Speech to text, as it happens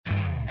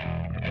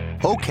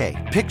Okay,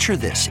 picture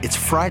this. It's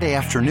Friday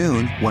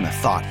afternoon when a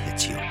thought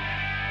hits you.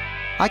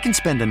 I can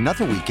spend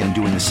another weekend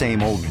doing the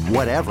same old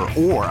whatever,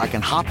 or I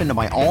can hop into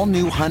my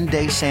all-new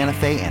Hyundai Santa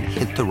Fe and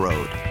hit the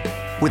road.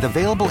 With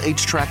available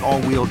H-Track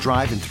all-wheel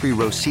drive and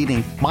 3-row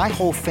seating, my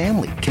whole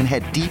family can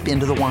head deep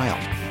into the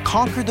wild.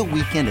 Conquer the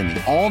weekend in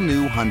the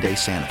all-new Hyundai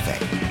Santa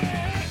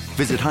Fe.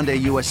 Visit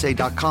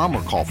HyundaiUSA.com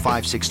or call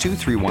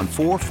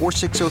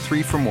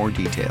 562-314-4603 for more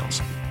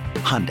details.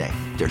 Hyundai,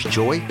 there's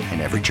joy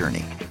in every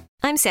journey.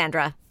 I'm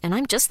Sandra, and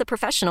I'm just the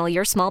professional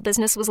your small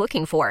business was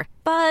looking for.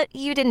 But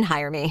you didn't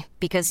hire me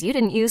because you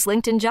didn't use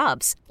LinkedIn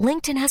Jobs.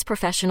 LinkedIn has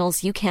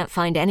professionals you can't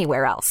find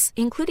anywhere else,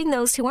 including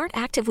those who aren't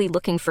actively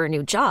looking for a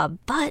new job,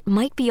 but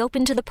might be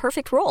open to the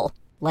perfect role,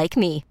 like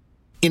me.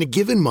 In a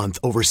given month,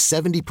 over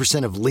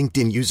 70% of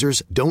LinkedIn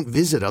users don't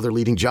visit other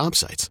leading job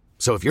sites.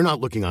 So if you're not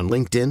looking on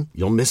LinkedIn,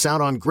 you'll miss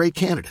out on great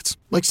candidates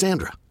like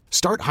Sandra.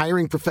 Start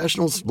hiring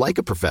professionals like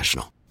a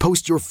professional.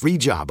 Post your free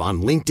job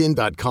on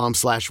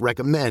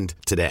linkedin.com/recommend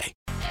today.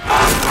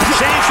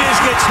 Sanchez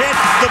gets hit,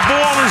 the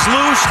ball is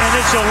loose, and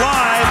it's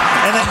alive.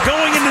 And then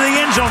going into the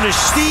end zone is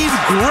Steve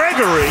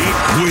Gregory.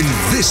 When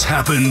this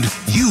happened,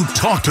 you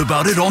talked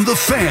about it on The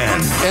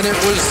Fan. And it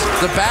was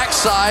the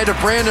backside of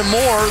Brandon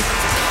Moore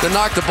that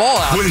knocked the ball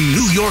out. When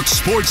New York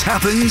sports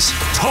happens,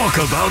 talk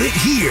about it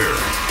here.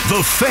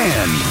 The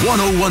Fan,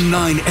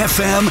 101.9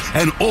 FM,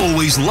 and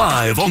always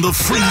live on the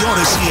free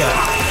Odyssey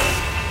app.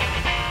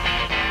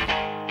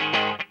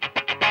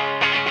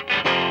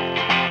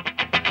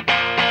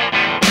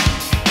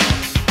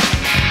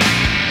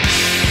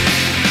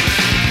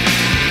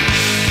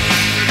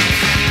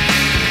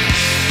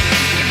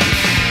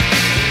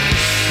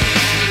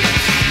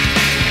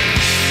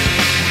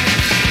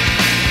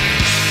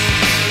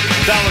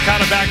 Sal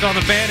Licata back on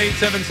the Fan.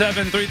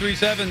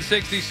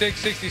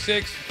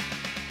 877-337-6666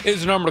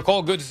 is the number to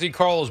call. Good to see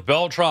Carlos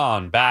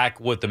Beltran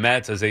back with the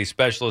Mets as a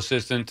special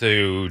assistant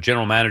to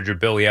general manager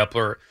Billy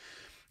Epler.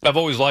 I've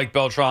always liked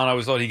Beltran. I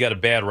always thought he got a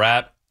bad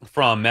rap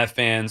from Met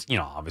fans. You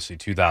know, obviously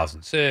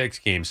 2006,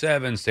 Game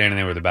 7, standing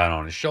there with the bat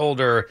on his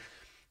shoulder,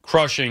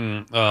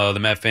 crushing the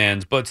Met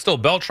fans. But still,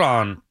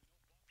 Beltran,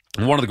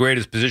 one of the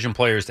greatest position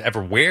players to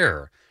ever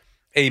wear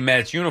a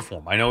Mets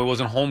uniform. I know he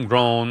wasn't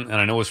homegrown, and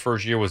I know his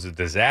first year was a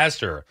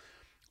disaster.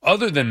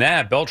 Other than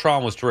that,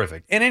 Beltran was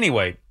terrific. And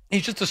anyway,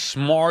 he's just a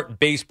smart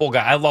baseball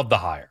guy. I love the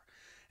hire.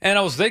 And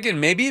I was thinking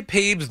maybe it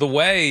paves the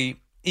way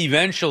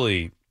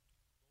eventually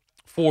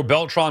for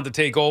Beltran to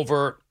take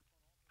over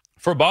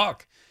for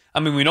Buck.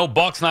 I mean, we know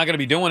Buck's not going to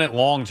be doing it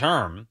long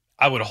term.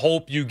 I would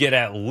hope you get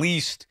at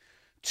least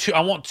I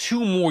want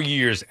 2 more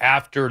years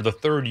after the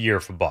 3rd year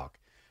for Buck.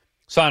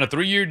 Sign a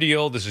 3-year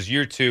deal. This is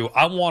year 2.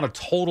 I want a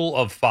total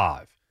of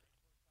 5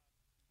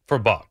 for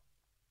Buck.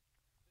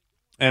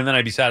 And then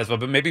I'd be satisfied.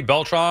 But maybe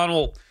Beltran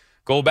will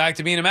go back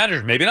to being a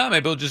manager. Maybe not.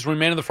 Maybe he'll just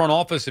remain in the front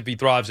office if he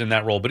thrives in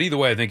that role. But either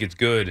way, I think it's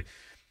good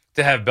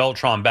to have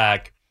Beltran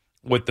back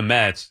with the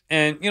Mets.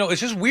 And, you know,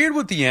 it's just weird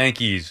with the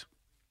Yankees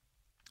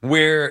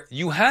where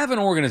you have an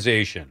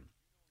organization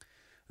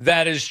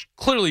that is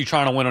clearly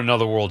trying to win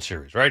another World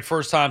Series, right?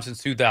 First time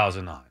since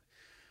 2009.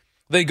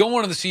 They go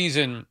into the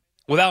season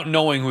without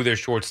knowing who their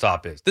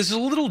shortstop is. This is a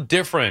little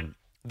different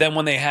than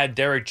when they had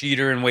Derek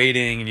Jeter in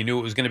waiting and you knew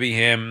it was going to be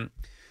him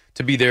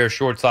to be their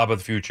shortstop of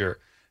the future.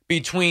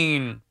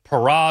 Between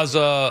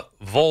Peraza,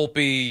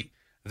 Volpe,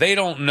 they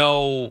don't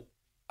know.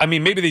 I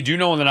mean, maybe they do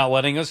know and they're not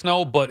letting us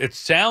know, but it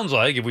sounds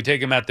like if we take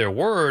them at their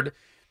word,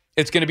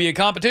 it's going to be a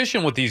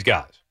competition with these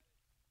guys.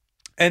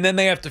 And then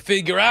they have to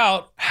figure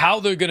out how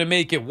they're going to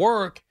make it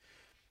work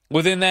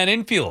within that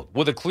infield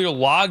with a clear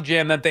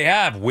logjam that they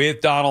have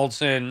with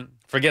Donaldson.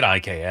 Forget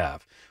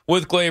IKF,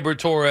 with Gleyber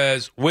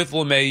Torres, with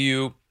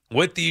LeMahieu,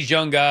 with these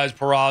young guys,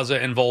 Peraza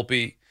and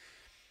Volpe.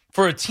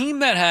 For a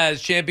team that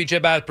has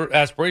championship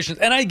aspirations,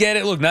 and I get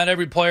it, look, not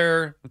every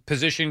player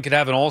position could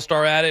have an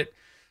all-star at it,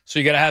 so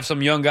you got to have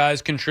some young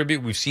guys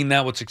contribute. We've seen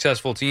that with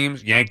successful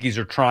teams. Yankees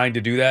are trying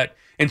to do that.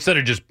 Instead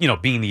of just,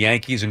 being the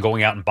Yankees and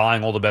going out and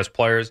buying all the best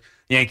players,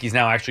 the Yankees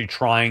now actually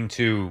trying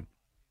to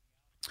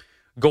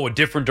go a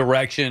different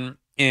direction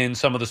in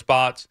some of the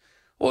spots.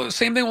 Well,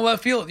 same thing with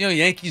left field.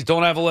 Yankees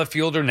don't have a left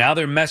fielder. Now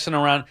they're messing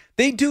around.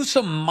 They do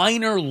some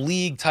minor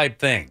league type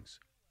things.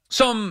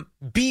 Some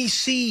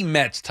BC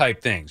Mets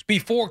type things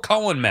before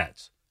Cohen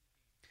Mets.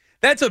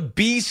 That's a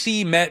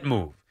BC Met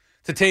move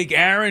to take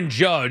Aaron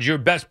Judge, your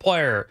best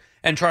player,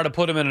 and try to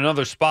put him in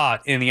another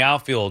spot in the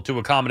outfield to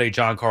accommodate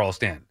Giancarlo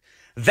Stanton.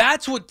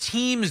 That's what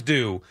teams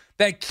do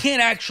that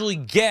can't actually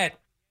get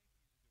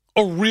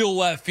a real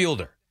left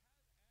fielder.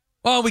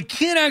 Well, we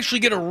can't actually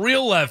get a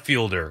real left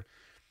fielder.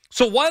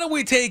 So why don't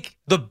we take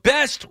the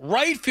best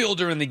right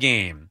fielder in the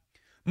game,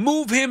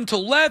 move him to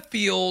left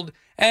field,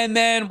 and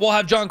then we'll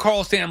have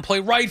Giancarlo Stanton play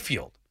right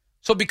field.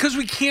 So because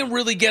we can't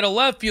really get a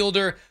left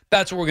fielder,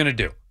 that's what we're going to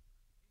do.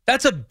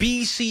 That's a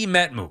BC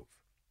Met move.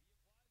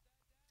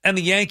 And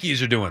the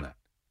Yankees are doing that.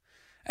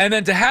 And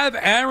then to have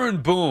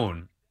Aaron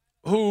Boone,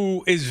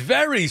 who is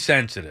very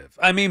sensitive.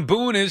 I mean,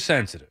 Boone is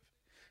sensitive.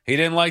 He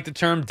didn't like the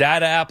term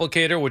data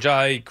applicator, which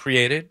I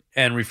created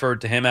and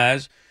referred to him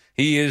as.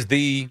 He is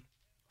the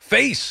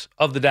face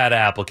of the data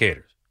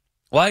applicators.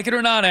 Like it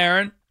or not,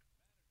 Aaron,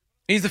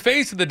 he's the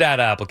face of the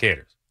data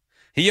applicators.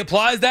 He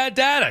applies that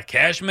data.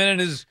 Cashman and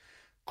his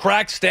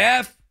crack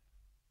staff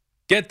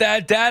get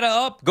that data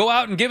up, go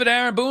out and give it to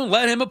Aaron Boone,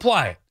 let him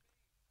apply it.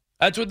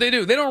 That's what they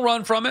do. They don't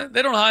run from it.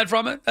 They don't hide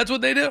from it. That's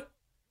what they do.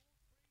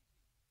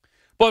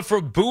 But for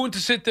Boone to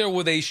sit there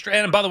with a straight,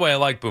 and by the way, I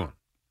like Boone.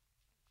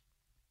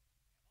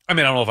 I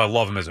mean, I don't know if I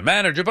love him as a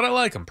manager, but I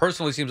like him.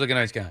 Personally, seems like a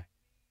nice guy.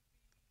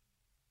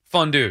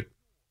 Fun dude.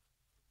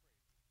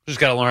 Just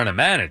got to learn to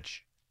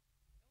manage.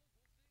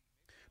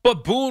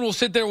 But Boone will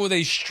sit there with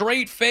a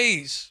straight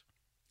face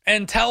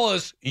and tell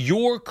us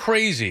you're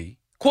crazy.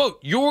 Quote,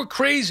 you're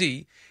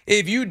crazy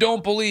if you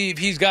don't believe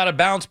he's got a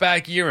bounce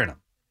back year in him.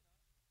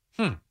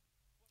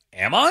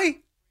 Am I?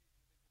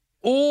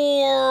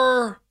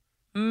 Or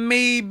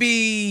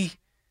maybe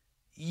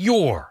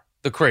you're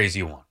the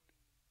crazy one.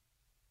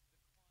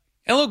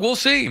 And look, we'll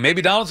see.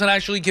 Maybe Donaldson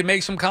actually can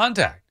make some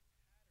contact.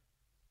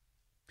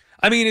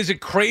 I mean, is it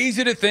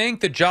crazy to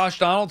think that Josh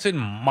Donaldson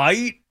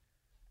might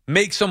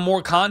make some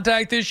more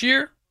contact this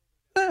year?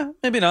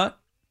 Maybe not.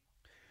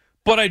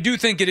 But I do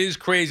think it is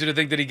crazy to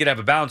think that he could have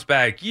a bounce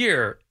back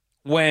year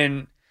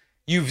when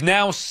you've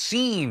now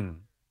seen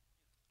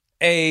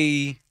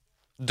a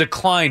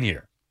decline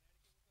here.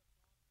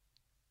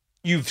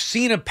 You've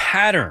seen a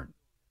pattern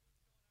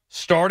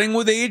starting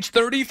with age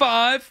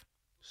 35,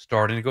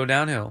 starting to go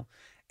downhill.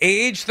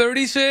 Age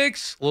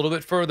 36, a little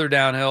bit further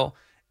downhill.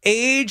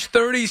 Age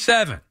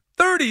 37.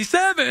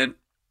 37?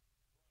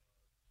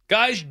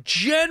 Guys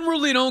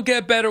generally don't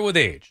get better with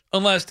age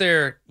unless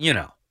they're,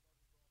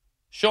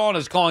 Sean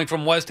is calling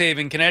from West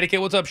Haven,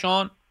 Connecticut. What's up,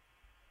 Sean?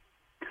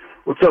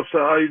 What's up, sir?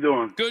 How you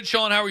doing? Good,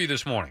 Sean. How are you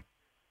this morning?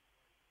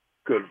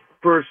 Good.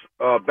 First,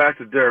 back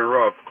to Darren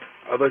Ruff.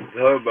 I'd like to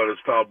tell him about his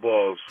foul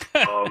balls.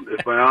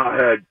 If my aunt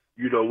had,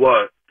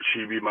 you-know-what,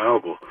 she'd be my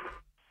uncle.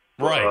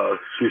 Right.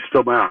 She's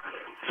still my aunt.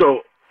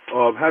 So,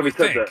 having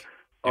said that,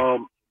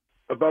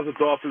 about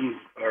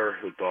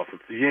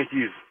the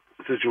Yankees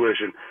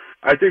situation,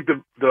 I think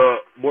the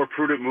more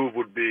prudent move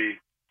would be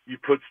you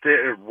put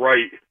Stanton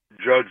right,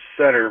 Judge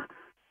center,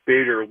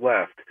 Bader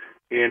left.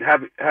 And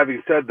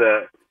having said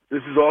that,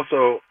 this is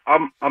also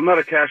I'm not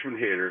a Cashman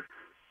hater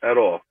at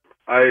all.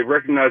 I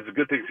recognize the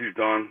good things he's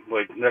done,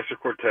 like Nestor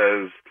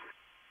Cortez,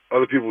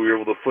 other people we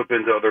were able to flip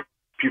into other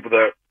people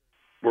that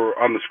were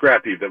on the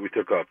scrap heap that we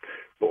took up.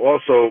 But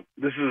also,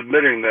 this is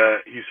admitting that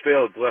he's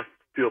failed left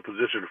field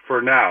position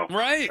for now.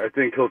 Right. I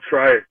think he'll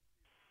try.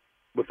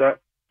 What's that?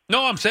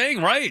 No, I'm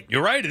saying right.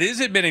 You're right. It is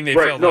admitting they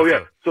right. failed. No, left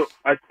yeah. field.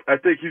 So I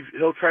think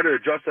he'll try to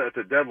adjust that at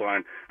the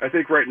deadline. I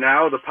think right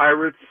now the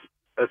Pirates,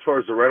 as far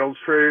as the Reynolds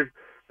trade,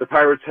 the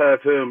Pirates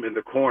have him in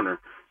the corner,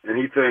 and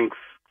he thinks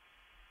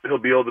he'll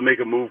be able to make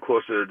a move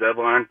closer to the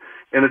deadline.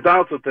 And the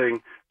Donaldson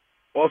thing,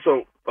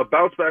 also, a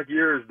bounce-back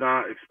year is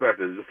not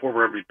expected. He's a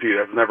former MVP.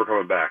 That's never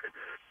coming back.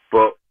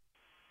 But,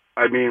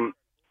 I mean,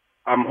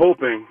 I'm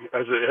hoping,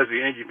 as a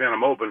Yankee fan,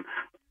 I'm hoping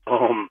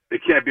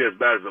it can't be as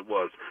bad as it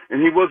was.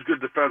 And he was good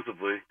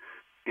defensively.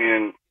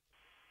 And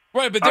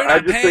right, but they're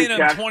not paying him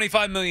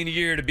 $25 million a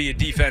year to be a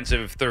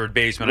defensive third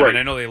baseman. Right. I mean,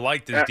 I know they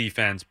like this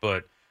defense,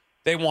 but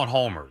they want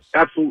homers.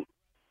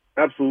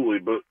 Absolutely.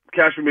 But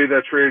Cashman made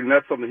that trade, and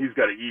that's something he's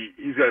got to eat.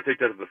 He's got to take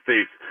that to the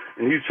face.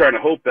 And he's trying to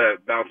hope that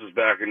bounces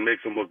back and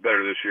makes him look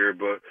better this year.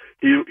 But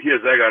he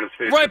has egg on his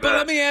face. Right, but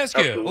let me ask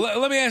you.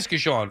 Let me ask you,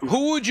 Sean.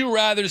 Who would you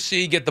rather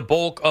see get the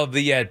bulk of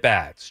the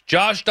at-bats?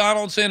 Josh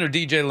Donaldson or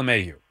DJ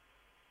LeMahieu?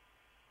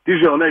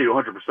 DJ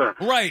LeMahieu,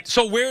 100%. Right.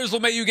 So where is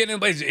LeMahieu getting in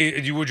place?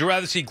 Would you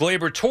rather see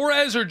Gleyber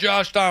Torres or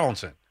Josh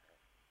Donaldson?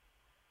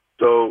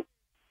 So,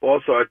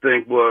 also, I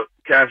think what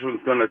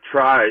Cashman's going to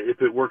try,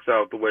 if it works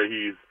out the way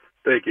he's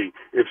thinking,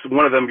 if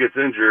one of them gets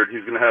injured,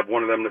 he's going to have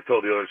one of them to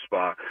fill the other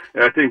spot.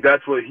 And I think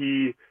that's what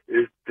he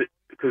is,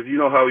 because you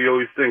know how he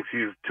always thinks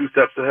he's 2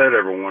 steps ahead of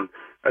everyone.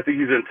 I think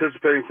he's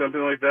anticipating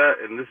something like that,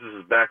 and this is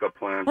his backup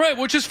plan. Right,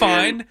 which is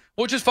fine.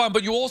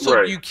 But you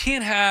also you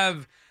can't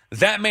have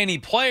that many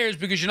players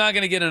because you're not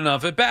going to get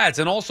enough at bats.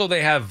 And also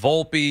they have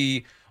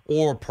Volpe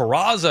or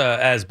Peraza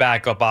as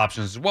backup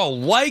options as well.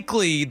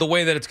 Likely the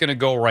way that it's going to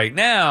go right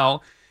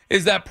now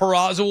is that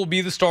Peraza will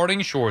be the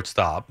starting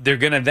shortstop. They're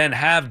going to then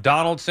have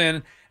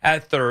Donaldson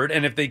at third,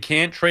 and if they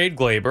can't trade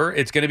Gleyber,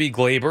 it's going to be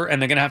Gleyber,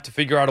 and they're going to have to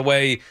figure out a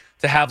way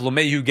to have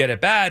LeMahieu get at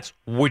bats,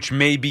 which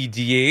may be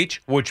DH,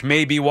 which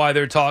may be why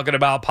they're talking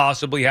about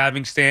possibly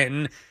having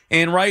Stanton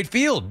in right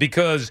field,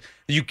 because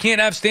you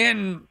can't have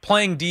Stanton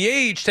playing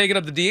DH, taking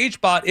up the DH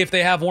spot if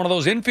they have one of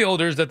those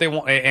infielders that they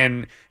want,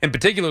 and in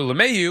particular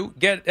LeMahieu,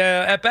 get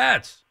at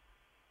bats.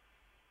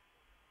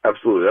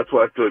 Absolutely. That's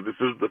why I feel like this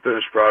is the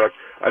finished product.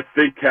 I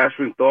think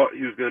Cashman thought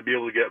he was going to be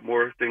able to get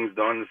more things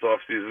done this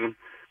offseason,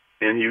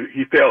 and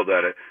he failed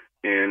at it.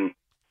 And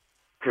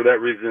for that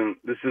reason,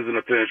 this isn't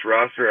a finished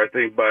roster. I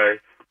think by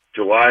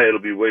July it'll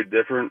be way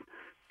different.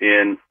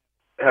 And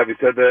having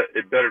said that,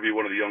 it better be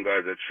one of the young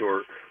guys at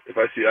short. If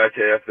I see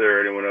IKF there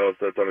or anyone else,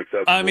 that's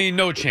unacceptable. I mean,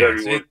 no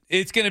chance.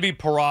 It's going to be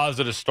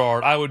Peraza to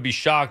start. I would be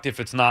shocked if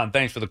it's not. And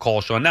thanks for the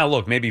call, Sean. Now,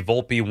 look, maybe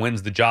Volpe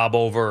wins the job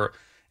over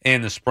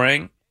in the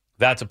spring.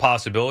 that's a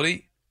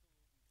possibility.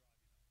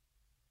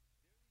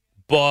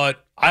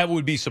 But I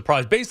would be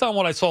surprised based on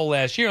what I saw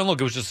last year. And look,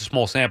 it was just a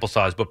small sample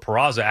size, but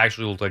Peraza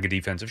actually looked like a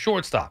defensive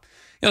shortstop.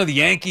 You know, the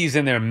Yankees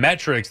in their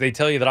metrics, they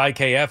tell you that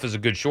IKF is a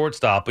good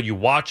shortstop, but you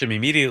watch him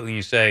immediately and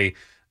you say,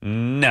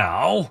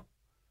 no,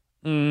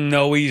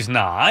 he's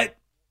not.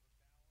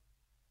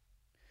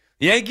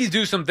 The Yankees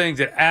do some things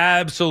that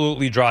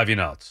absolutely drive you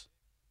nuts.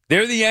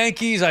 They're the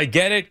Yankees. I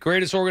get it.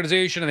 Greatest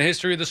organization in the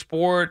history of the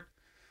sport.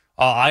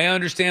 I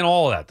understand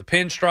all of that. The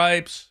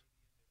pinstripes.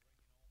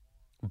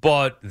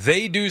 But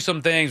they do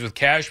some things with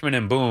Cashman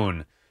and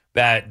Boone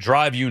that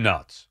drive you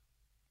nuts.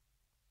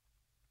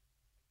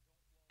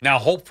 Now,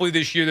 hopefully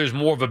this year there's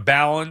more of a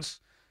balance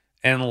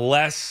and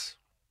less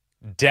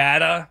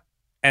data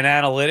and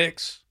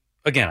analytics.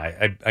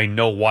 Again, I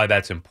know why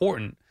that's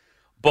important.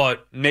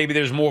 But maybe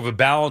there's more of a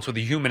balance with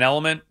the human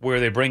element where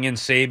they bring in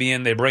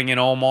Sabian, they bring in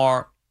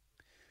Omar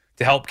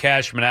to help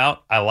Cashman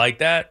out. I like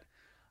that.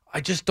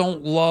 I just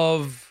don't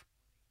love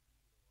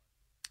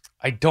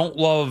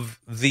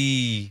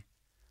the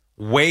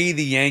way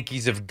the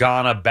Yankees have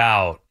gone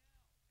about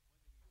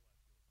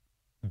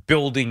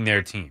building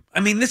their team. I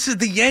mean, this is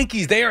the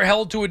Yankees. They are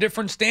held to a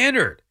different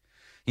standard.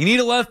 You need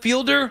a left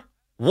fielder?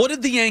 What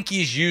did the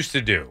Yankees used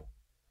to do?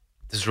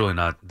 This is really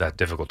not that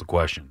difficult to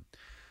question.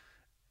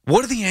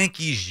 What did the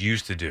Yankees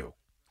used to do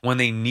when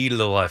they needed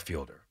a left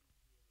fielder?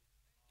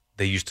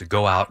 They used to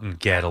go out and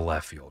get a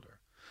left fielder.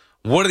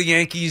 What do the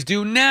Yankees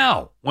do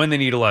now when they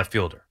need a left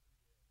fielder?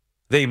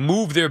 They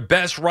move their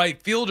best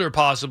right fielder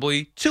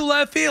possibly to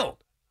left field.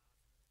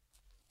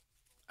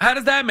 How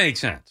does that make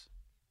sense?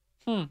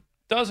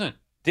 Doesn't.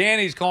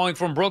 Danny's calling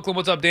from Brooklyn.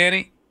 What's up,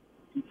 Danny?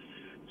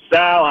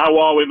 Sal, how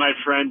are we, my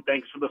friend?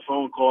 Thanks for the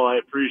phone call. I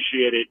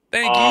appreciate it.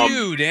 Thank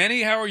you,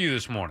 Danny. How are you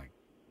this morning?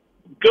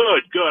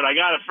 Good. I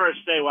got to first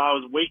say, while I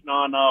was waiting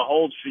on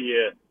hold for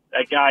you,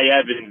 that guy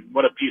Evan,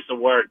 what a piece of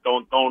work.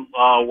 Don't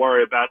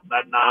worry about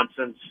that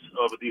nonsense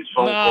over these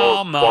phone calls.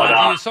 No, I'm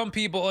not. Some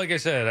people, like I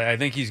said, I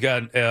think he's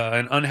got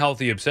an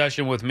unhealthy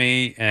obsession with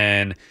me,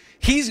 and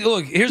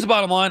look, here's the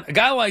bottom line. A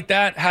guy like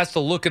that has to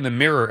look in the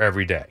mirror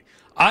every day.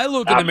 I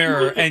look in the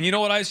mirror, and you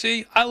know what I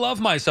see? I love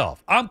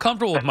myself. I'm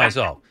comfortable with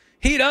myself.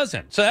 He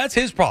doesn't. So that's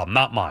his problem,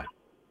 not mine.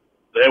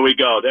 There we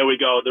go.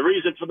 The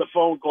reason for the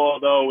phone call,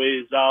 though,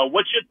 is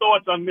what's your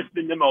thoughts on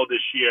Mr. Nimmo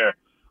this year?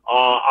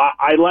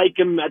 I like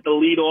him at the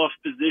leadoff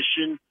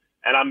position,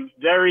 and I'm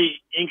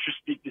very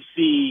interested to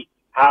see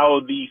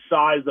how the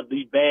size of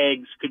the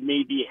bags could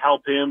maybe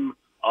help him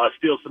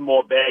steal some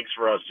more bags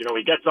for us. You know,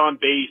 he gets on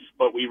base,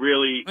 but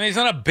he's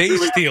not a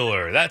base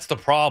stealer. That's the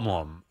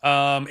problem.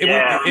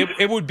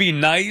 It would be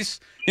nice.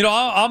 You know,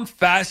 I'm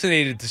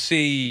fascinated to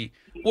see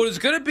what it's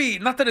going to be.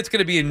 Not that it's going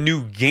to be a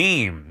new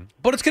game,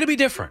 but it's going to be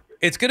different.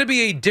 It's going to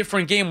be a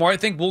different game where I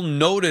think we'll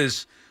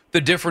notice the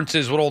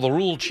differences with all the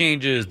rule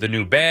changes, the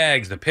new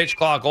bags, the pitch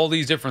clock, all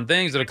these different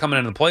things that are coming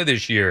into play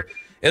this year.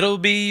 It'll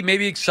be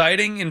maybe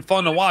exciting and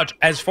fun to watch.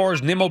 As far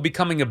as Nimmo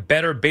becoming a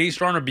better base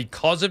runner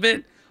because of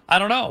it, I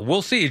don't know.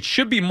 We'll see. It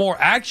should be more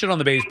action on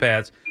the base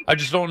paths. I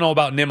just don't know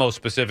about Nimmo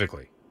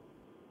specifically.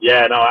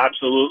 Yeah, no,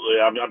 absolutely.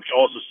 I'm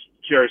also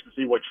curious to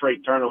see what Trey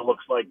Turner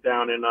looks like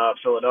down in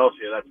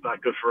Philadelphia. That's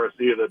not good for us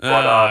either.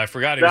 But, I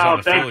forgot he was on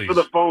the thanks Phillies. For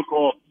the phone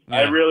call. Yeah.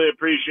 I really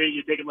appreciate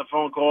you taking the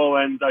phone call,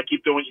 and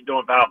keep doing what you're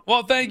doing, pal.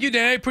 Well, thank you,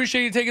 Dan. I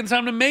appreciate you taking the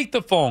time to make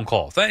the phone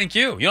call. Thank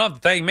you. You don't have to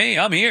thank me.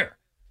 I'm here.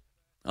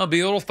 I'll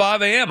be a little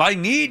 5 a.m. I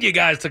need you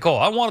guys to call.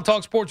 I want to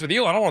talk sports with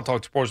you. I don't want to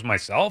talk sports with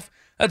myself.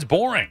 That's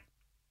boring.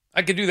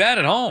 I could do that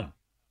at home.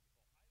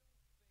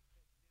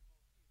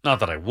 Not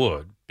that I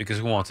would, because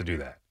who wants to do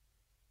that?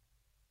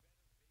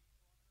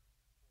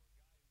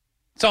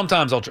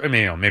 Sometimes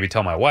I'll maybe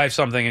tell my wife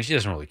something, and she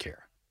doesn't really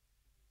care.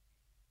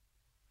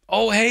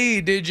 Oh,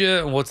 hey, did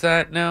you? What's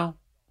that now?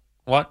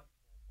 What?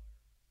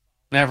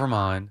 Never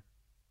mind.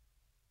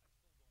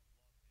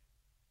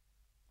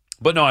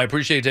 But no, I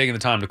appreciate you taking the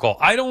time to call.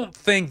 I don't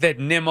think that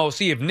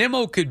if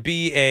Nimmo could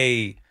be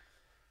a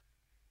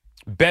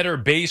better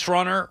base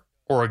runner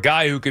or a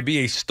guy who could be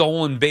a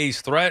stolen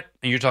base threat,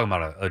 and you're talking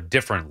about a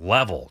different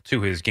level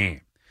to his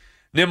game.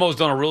 Nimmo's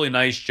done a really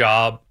nice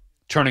job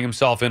turning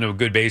himself into a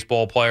good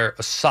baseball player,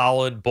 a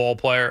solid ball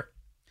player.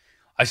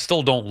 I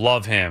still don't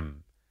love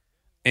him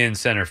in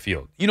center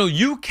field. You know,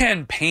 you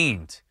can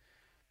paint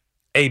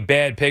a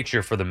bad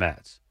picture for the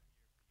Mets.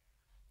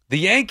 The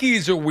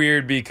Yankees are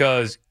weird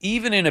because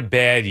even in a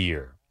bad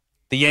year,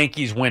 the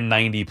Yankees win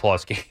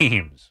 90-plus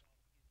games.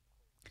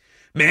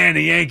 Man,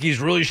 the Yankees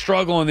really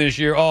struggling this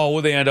year. Oh,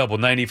 will they end up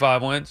with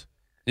 95 wins?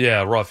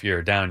 Yeah, rough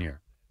year, down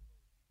year.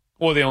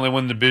 Well, they only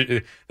won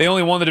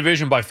the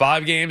division by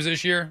 5 games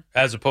this year,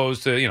 as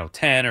opposed to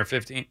 10 or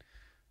 15.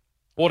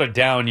 What a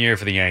down year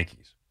for the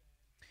Yankees.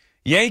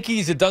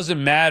 Yankees, it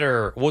doesn't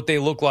matter what they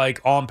look like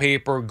on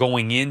paper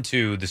going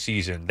into the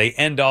season. They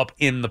end up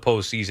in the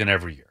postseason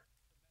every year.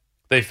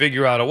 They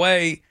figure out a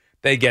way,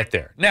 they get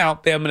there. Now,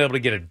 they haven't been able to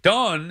get it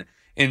done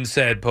in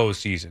said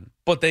postseason,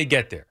 but they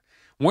get there.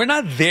 We're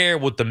not there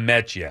with the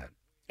Mets yet.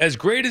 As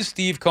great as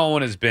Steve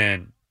Cohen has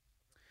been,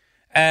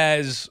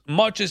 as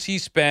much as he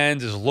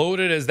spends, as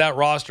loaded as that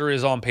roster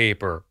is on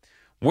paper,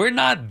 we're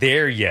not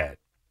there yet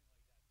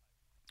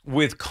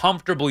with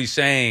comfortably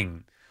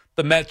saying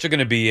the Mets are going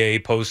to be a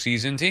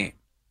postseason team.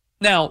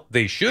 Now,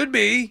 they should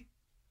be,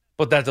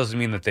 but that doesn't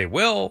mean that they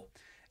will.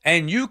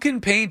 And you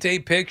can paint a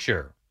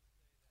picture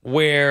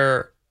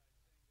where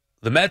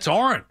the Mets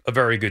aren't a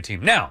very good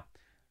team. Now,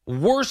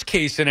 worst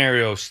case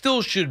scenario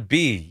still should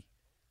be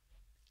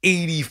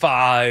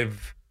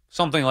 85,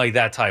 something like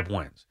that type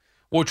wins,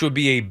 which would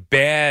be a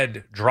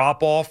bad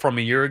drop-off from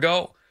a year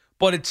ago,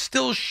 but it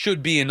still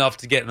should be enough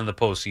to get into the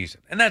postseason.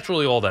 And that's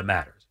really all that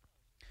matters.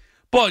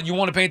 But you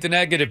want to paint the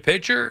negative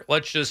picture?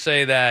 Let's just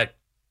say that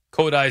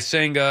Kodai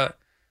Senga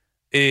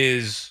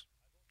is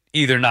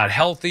either not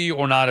healthy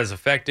or not as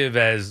effective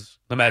as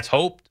the Mets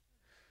hoped.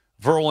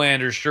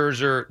 Verlander,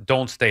 Scherzer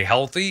don't stay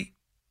healthy,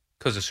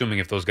 because assuming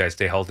if those guys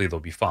stay healthy, they'll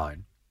be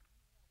fine.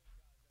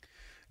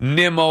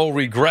 Nimmo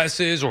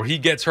regresses or he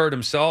gets hurt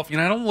himself. I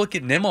don't look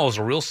at Nimmo as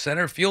a real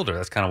center fielder.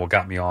 That's kind of what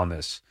got me on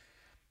this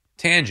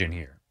tangent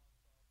here.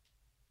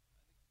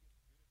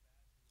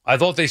 I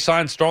thought they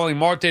signed Starling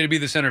Marte to be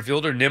the center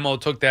fielder. Nimmo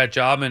took that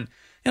job, and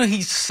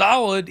he's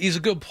solid. He's a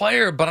good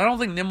player, but I don't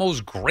think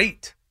Nimmo's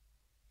great.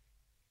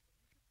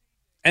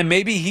 And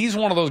maybe he's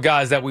one of those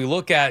guys that we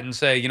look at and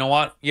say, you know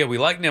what? Yeah, we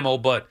like Nimmo,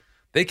 but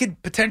they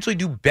could potentially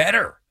do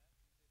better.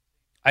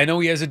 I know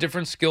he has a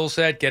different skill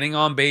set, getting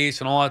on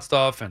base and all that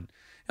stuff, and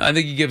I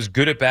think he gives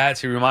good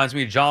at-bats. He reminds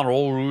me of John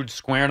Olerud,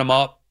 squaring him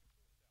up,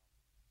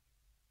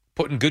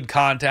 putting good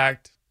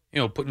contact,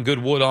 putting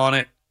good wood on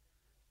it.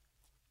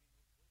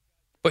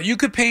 But you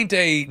could paint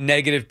a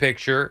negative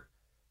picture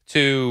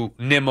to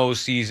Nimmo's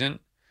season.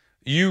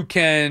 You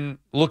can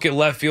look at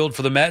left field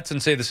for the Mets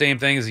and say the same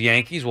thing as the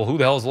Yankees. Well, who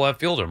the hell is the left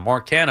fielder?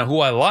 Mark Canha,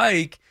 who I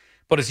like,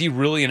 but is he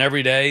really an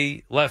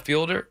everyday left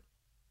fielder?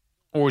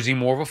 Or is he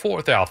more of a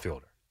fourth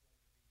outfielder?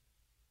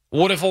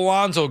 What if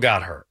Alonso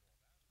got hurt?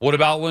 What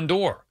about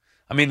Lindor?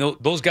 I mean,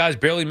 those guys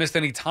barely missed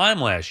any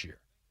time last year.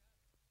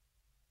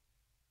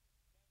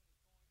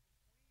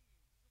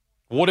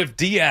 What if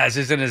Diaz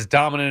isn't as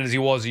dominant as he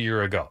was a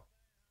year ago?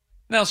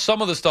 Now,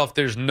 some of the stuff,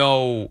 there's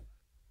no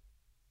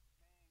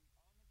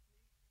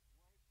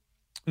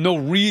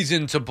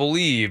reason to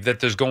believe that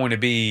there's going to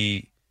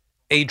be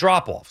a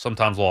drop-off.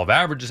 Sometimes law of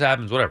averages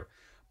happens, whatever.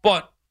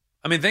 But,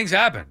 things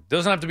happen.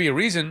 Doesn't have to be a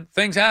reason.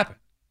 Things happen.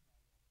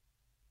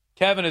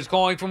 Kevin is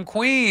calling from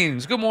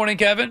Queens. Good morning,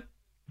 Kevin.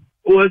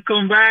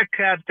 Welcome back,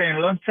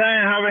 Captain. Long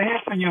time. Haven't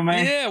heard from you,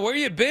 man. Yeah, where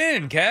you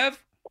been, Kev?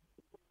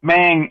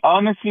 Man,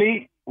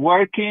 honestly,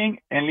 working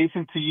and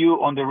listen to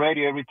you on the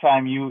radio every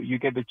time you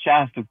get the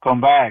chance to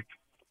come back.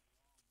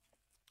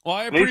 Well,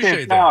 I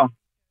appreciate that.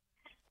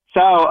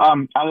 So,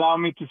 allow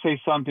me to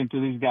say something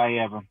to this guy,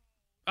 Evan.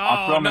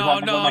 Oh,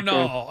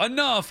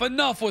 no.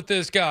 Enough with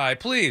this guy,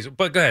 please.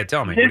 But go ahead,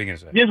 tell me. What are you going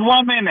to say? Just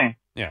 1 minute.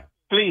 Yeah.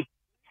 Please.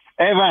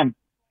 Evan,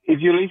 if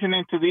you're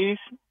listening to this,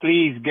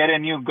 please get a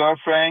new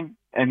girlfriend,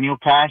 a new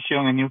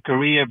passion, a new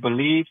career.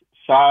 Believe,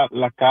 sal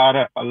la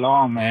cara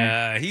alone, man.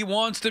 Yeah, he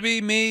wants to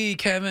be me,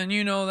 Kevin.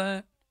 You know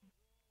that.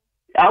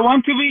 I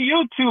want to be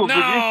you, too.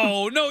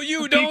 No,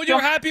 you don't.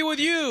 You're happy with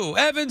you.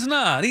 Evan's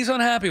not. He's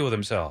unhappy with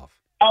himself.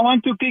 I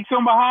want to kick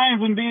some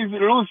behinds on these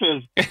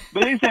losers.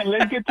 But listen,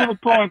 let's get to the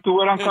point to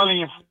what I'm calling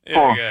you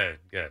for. Yeah,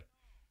 good.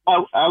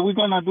 Are we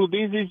going to do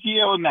this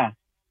year or not?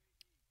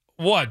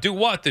 What? Do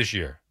what this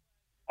year?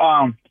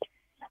 No.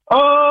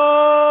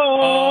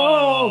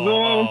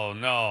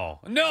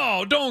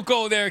 No, don't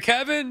go there,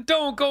 Kevin.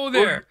 Don't go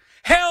there.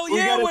 Hell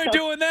yeah, we're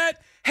doing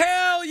that.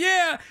 Hell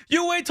yeah.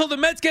 You wait till the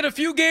Mets get a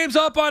few games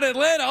up on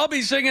Atlanta. I'll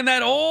be singing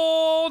that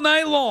all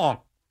night long.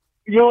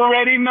 You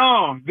already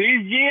know.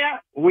 This year,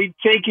 we're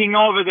taking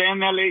over the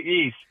NL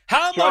East.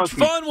 How much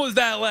fun was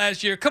that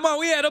last year? Come on,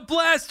 we had a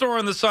blast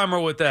during the summer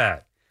with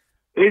that.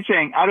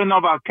 Listen, I don't know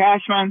about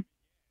Cashman.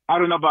 I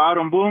don't know about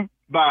Aaron Boone.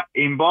 But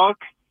in Buck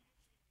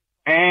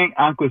and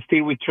Uncle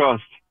Steve, we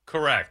trust.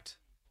 Correct.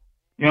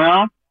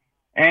 And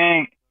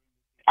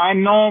I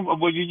know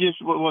what you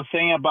just were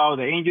saying about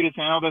the injuries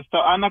and all that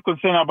stuff. I'm not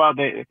concerned about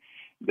the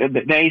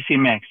AC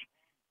Mets.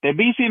 The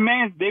BC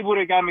Mets, they would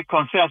have got me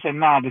concerned. I said,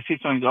 nah, the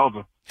season is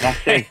over.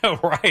 That's it.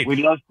 Right. We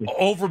lost it.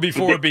 Over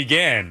before it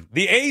began.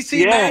 The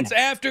AC Mets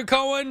after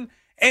Cohen,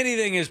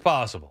 anything is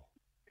possible.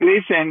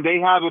 Listen, they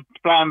have a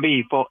plan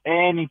B for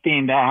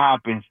anything that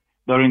happens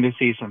during the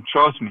season.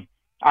 Trust me.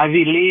 I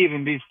believe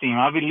in this team.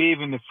 I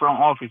believe in the front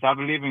office. I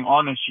believe in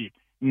ownership.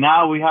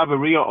 Now we have a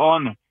real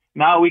owner.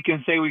 Now we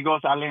can say we go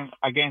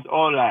against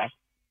all that.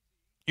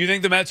 You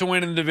think the Mets will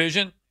win in the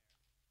division?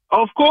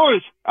 Of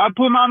course. I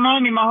put my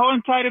money, my whole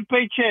entire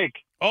paycheck.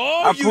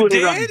 Oh, you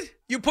did?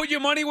 You put your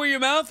money where your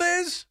mouth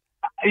is?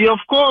 Of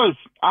course.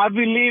 I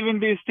believe in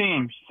this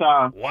team.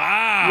 So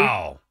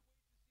wow.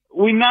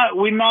 We're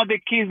not the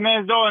kids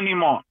next door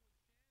anymore.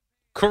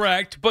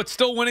 Correct, but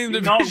still winning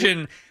the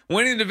division.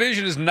 Winning the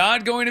division is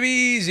not going to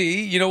be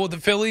easy, with the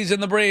Phillies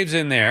and the Braves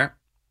in there.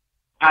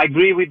 I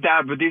agree with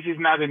that, but this is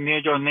not the New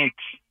York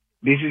Knicks.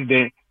 This is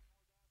the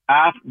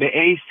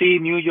AC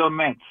New York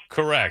Mets.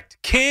 Correct.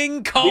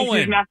 King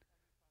Cohen.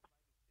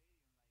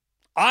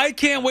 I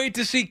can't wait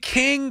to see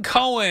King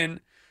Cohen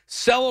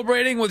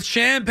celebrating with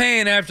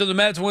champagne after the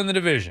Mets win the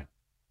division.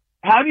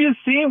 Have you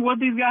seen what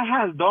this guy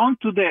has done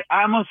to the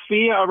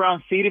atmosphere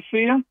around Citi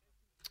Field?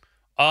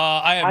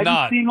 I have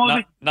not. You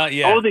seen not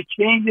yet. All the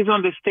changes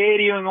on the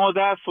stadium and all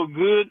that for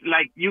good.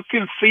 Like, you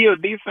can feel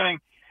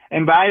different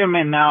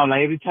environment now.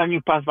 Like, every time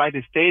you pass by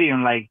the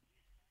stadium, like,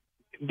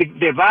 the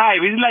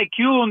vibe is like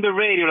you on the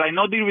radio. Like,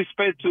 no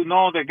disrespect to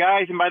no the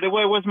guys. And by the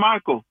way, where's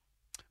Marco?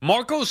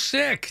 Marco's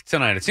sick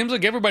tonight. It seems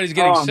like everybody's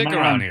getting sick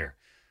around here.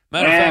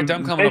 Matter of fact,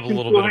 I'm coming up with a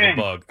little bit of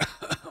a bug.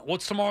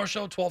 What's tomorrow's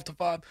show? 12 to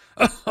 5?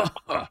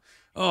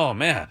 Oh,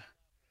 man.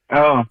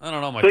 Oh. I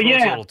don't know. My throat's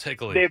a little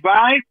tickly.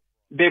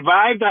 The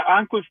vibe that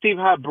Uncle Steve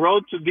had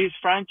brought to this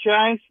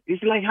franchise is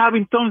like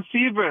having Tom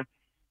Seaver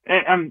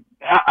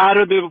out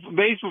of the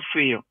baseball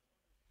field.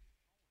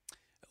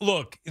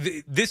 Look,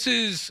 this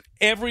is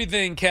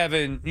everything,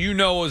 Kevin, you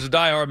know as a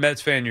diehard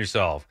Mets fan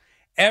yourself.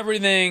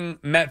 Everything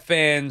Met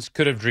fans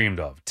could have dreamed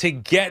of. To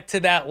get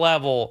to that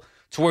level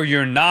to where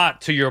you're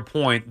not, to your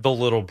point, the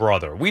little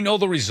brother. We know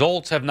the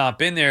results have not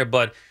been there,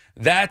 but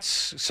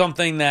that's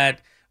something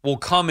that will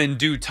come in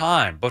due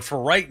time. But for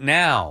right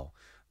now,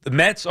 the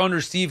Mets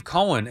under Steve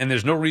Cohen, and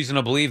there's no reason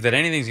to believe that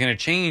anything's going to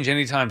change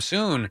anytime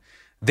soon,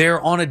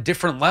 they're on a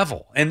different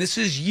level. And this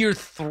is year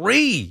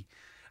 3.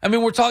 I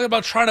mean, we're talking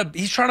about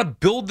he's trying to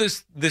build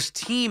this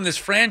team, this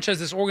franchise,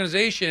 this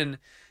organization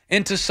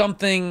into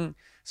something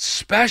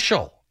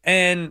special.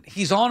 And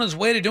he's on his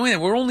way to doing it.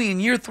 We're only in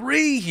year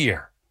 3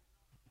 here.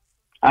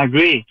 I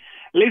agree.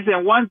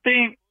 Listen, one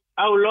thing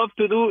I would love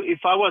to do, if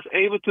I was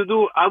able to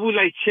do, I would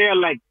share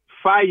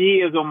 5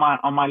 years on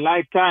my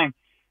lifetime.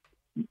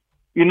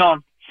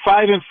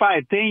 5 and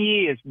 5, 10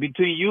 years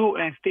between you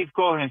and Steve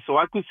Cohen. So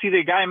I could see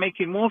the guy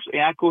making moves,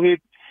 and I could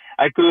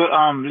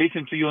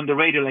listen to you on the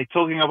radio,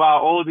 talking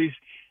about all this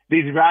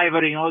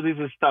rivalry and all this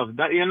stuff.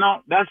 That,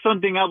 that's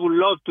something I would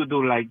love to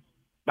do.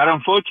 But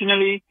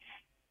unfortunately,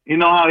 you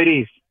know how it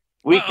is.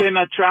 We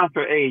cannot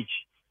transfer age.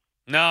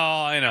 No,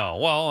 I know.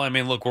 Well, I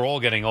mean, look, we're all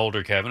getting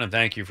older, Kevin, and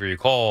thank you for your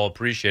call.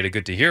 Appreciate it.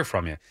 Good to hear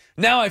from you.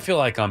 Now I feel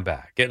like I'm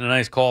back. Getting a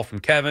nice call from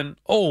Kevin.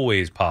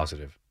 Always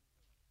positive.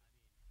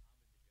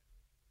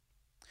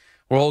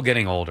 We're all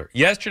getting older.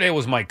 Yesterday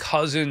was my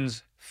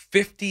cousin's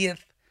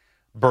 50th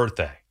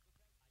birthday.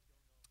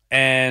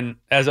 And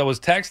as I was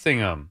texting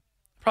him,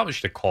 probably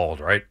should have called,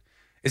 right?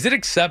 Is it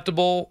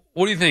acceptable?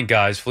 What do you think,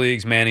 guys?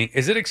 Fleegs, Manny,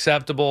 is it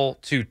acceptable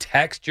to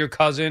text your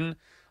cousin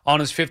on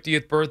his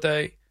 50th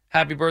birthday,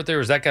 happy birthday, or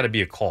has that got to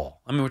be a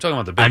call? I mean, we're talking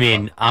about the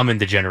big I'm in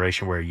the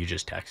generation where you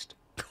just text.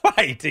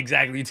 Right,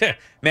 exactly.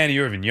 Manny,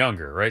 you're even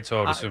younger, right? So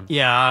I would assume.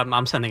 Yeah,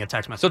 I'm sending a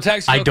text message. So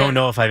text. I don't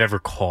know if I've ever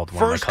called one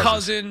First of my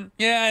cousins. cousin.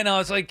 Yeah, I know.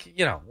 It's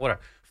whatever.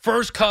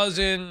 First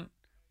cousin,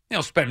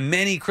 spent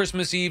many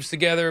Christmas Eves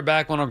together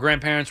back when our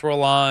grandparents were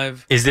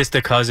alive. Is this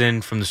the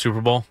cousin from the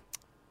Super Bowl?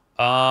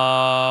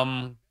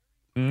 No.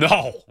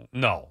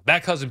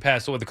 That cousin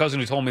passed away. The cousin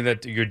who told me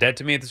that you're dead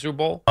to me at the Super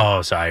Bowl?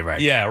 Oh, sorry, right.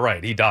 Yeah,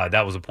 right. He died.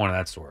 That was the point of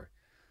that story.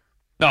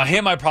 No,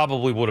 him I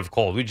probably would have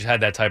called. We just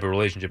had that type of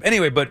relationship.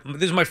 Anyway, but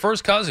this is my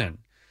first cousin.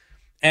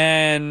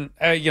 And,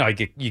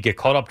 you get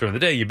caught up during the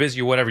day. You're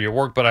busy or whatever, your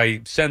work. But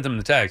I sent him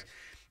the text.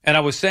 And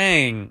I was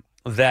saying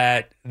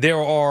that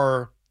there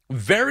are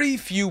very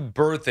few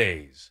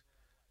birthdays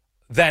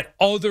that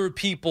other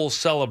people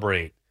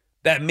celebrate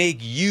that make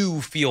you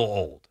feel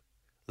old.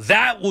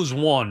 That was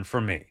one for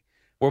me,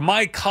 where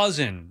my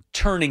cousin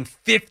turning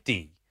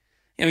 50,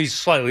 he's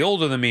slightly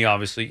older than me,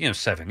 obviously,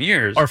 7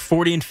 years. Are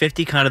 40 and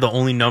 50 kind of the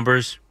only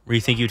numbers where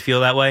you think you'd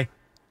feel that way?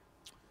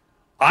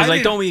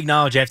 Because, don't we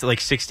acknowledge after,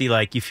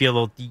 60, you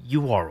feel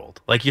you are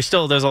old? You're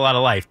still, there's a lot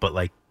of life,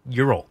 but,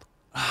 you're old.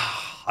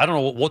 I don't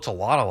know what's a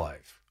lot of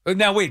life.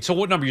 Now, wait, so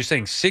what number? You're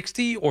saying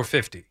 60 or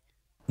 50?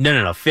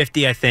 No.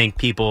 50, I think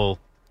people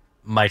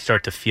might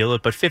start to feel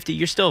it, but 50,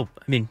 you're still,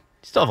 you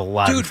still have a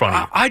lot in front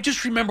of you. I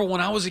just remember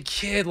when I was a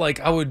kid, I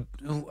don't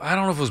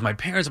know if it was my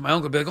parents or my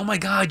uncle, be like, oh my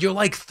God, you're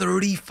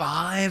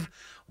 35?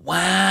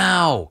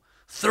 Wow,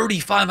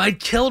 35. I'd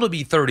kill to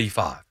be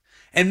 35.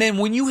 And then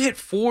when you hit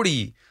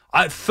 40,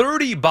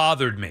 30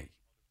 bothered me.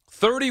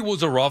 30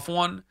 was a rough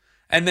one.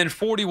 And then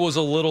 40 was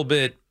a little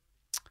bit,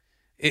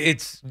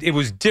 it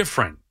was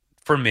different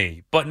for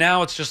me. But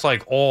now it's just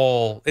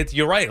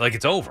you're right,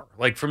 it's over.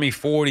 For me,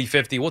 40,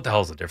 50, what the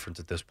hell's the difference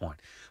at this point?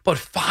 But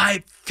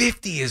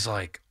 50 is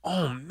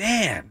oh,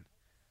 man.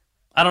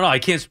 I don't know. I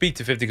can't speak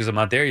to 50 because I'm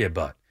not there yet,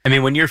 but.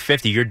 When you're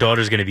 50, your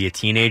daughter's going to be a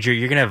teenager.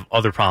 You're going to have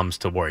other problems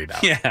to worry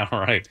about. Yeah,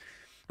 right.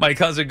 My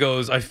cousin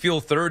goes, I feel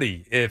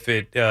 30 if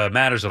it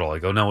matters at all. I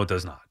go, no, it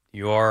does not.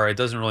 It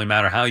doesn't really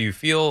matter how you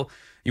feel.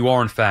 You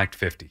are, in fact,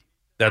 50.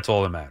 That's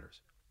all that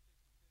matters.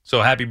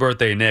 So happy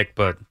birthday, Nick,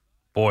 but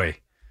boy.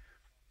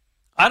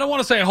 I don't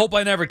want to say I hope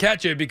I never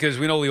catch it because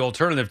we know the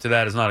alternative to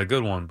that is not a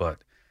good one, but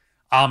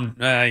I don't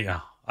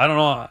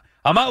know.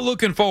 I'm not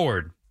looking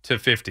forward to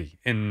 50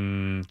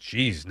 in,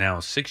 now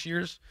 6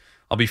 years.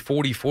 I'll be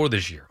 44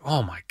 this year.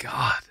 Oh, my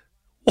God.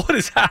 What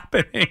is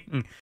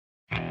happening?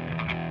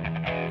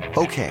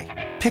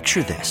 Okay,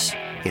 picture this.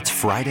 It's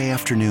Friday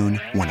afternoon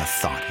when a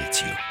thought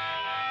hits you.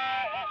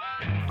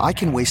 I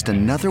can waste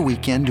another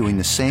weekend doing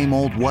the same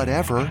old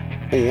whatever,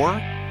 or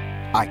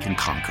I can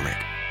conquer it.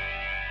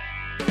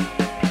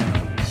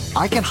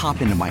 I can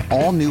hop into my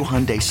all-new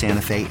Hyundai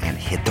Santa Fe and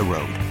hit the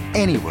road.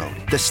 Any road.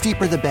 The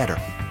steeper, the better.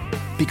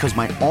 Because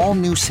my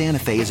all-new Santa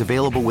Fe is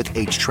available with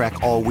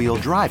H-Track all-wheel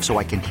drive, so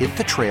I can hit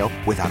the trail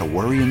without a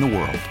worry in the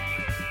world.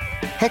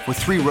 Heck, with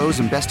 3 rows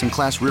and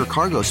best-in-class rear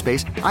cargo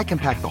space, I can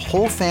pack the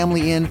whole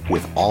family in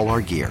with all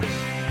our gear.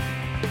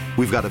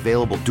 We've got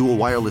available dual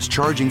wireless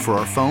charging for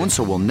our phones,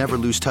 so we'll never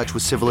lose touch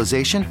with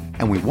civilization,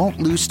 and we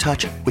won't lose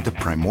touch with the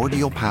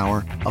primordial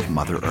power of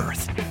Mother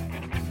Earth.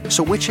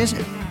 So which is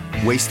it?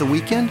 Waste the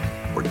weekend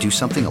or do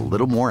something a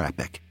little more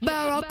epic?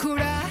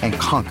 And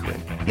conquer it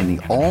in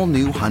the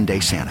all-new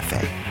Hyundai Santa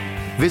Fe.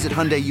 Visit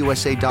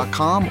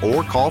HyundaiUSA.com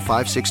or call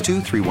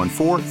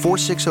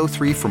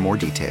 562-314-4603 for more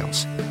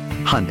details.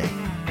 Hyundai,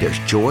 there's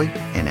joy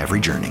in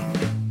every journey.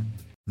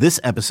 This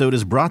episode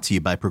is brought to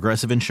you by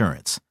Progressive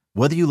Insurance.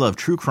 Whether you love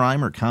true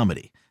crime or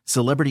comedy,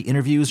 celebrity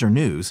interviews or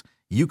news,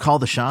 you call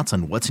the shots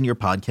on what's in your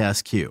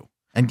podcast queue.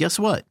 And guess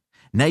what?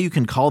 Now you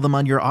can call them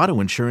on your auto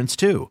insurance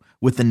too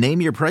with the Name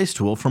Your Price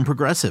tool from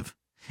Progressive.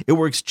 It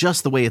works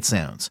just the way it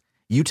sounds.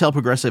 You tell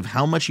Progressive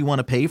how much you want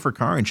to pay for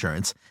car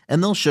insurance,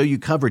 and they'll show you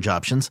coverage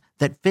options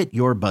that fit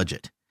your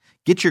budget.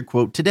 Get your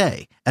quote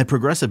today at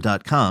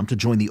Progressive.com to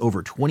join the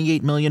over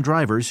 28 million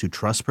drivers who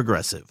trust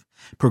Progressive.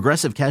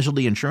 Progressive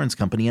Casualty Insurance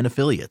Company and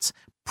Affiliates.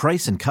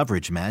 Price and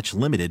coverage match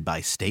limited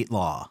by state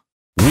law.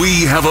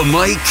 We have a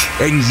mic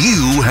and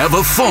you have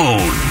a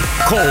phone.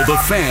 Call the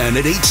Fan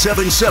at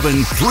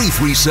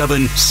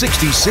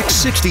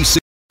 877-337-6666.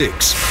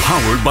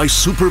 Powered by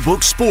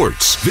Superbook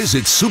Sports.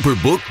 Visit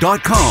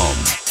superbook.com.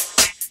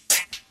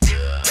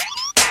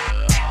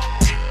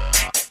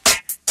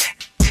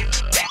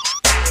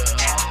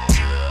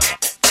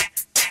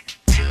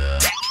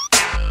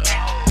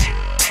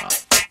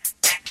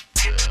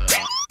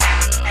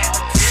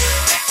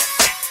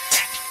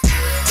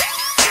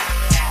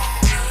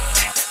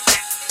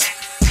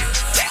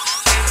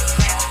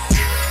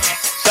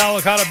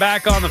 Salicata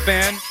back on the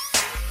Fan.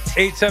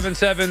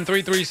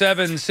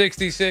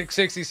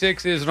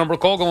 877-337-6666 is the number to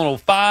call. Going till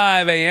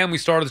 5 a.m. We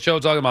started the show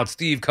talking about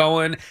Steve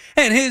Cohen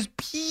and his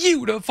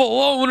beautiful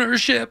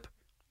ownership.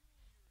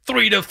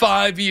 3 to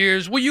 5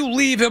 years. Will you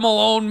leave him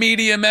alone,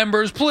 media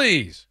members,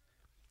 please?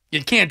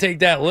 You can't take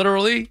that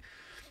literally.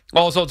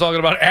 Also talking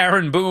about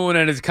Aaron Boone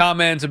and his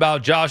comments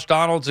about Josh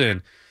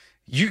Donaldson.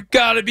 You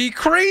got to be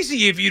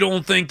crazy if you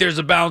don't think there's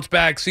a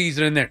bounce-back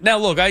season in there. Now,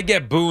 look, I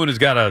get Boone has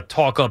got to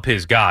talk up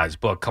his guys,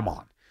 but come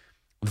on.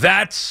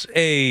 That's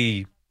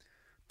a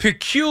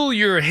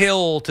peculiar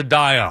hill to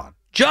die on.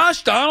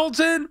 Josh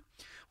Donaldson,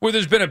 where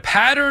there's been a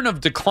pattern of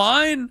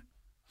decline?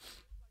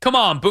 Come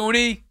on,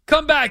 Booney.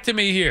 Come back to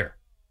me here.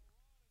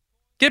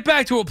 Get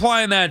back to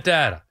applying that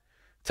data.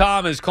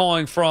 Tom is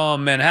calling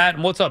from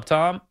Manhattan. What's up,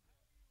 Tom?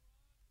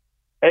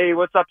 Hey,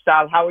 what's up,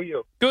 Sal? How are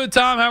you? Good,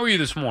 Tom. How are you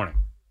this morning?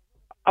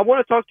 I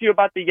want to talk to you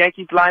about the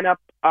Yankees lineup.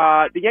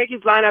 The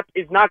Yankees lineup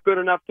is not good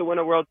enough to win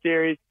a World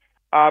Series.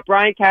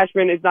 Brian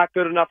Cashman is not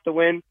good enough to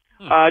win.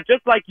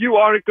 Just like you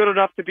aren't good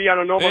enough to be on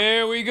a normal.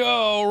 There we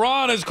go.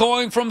 Ron is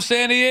calling from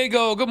San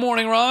Diego. Good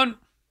morning, Ron.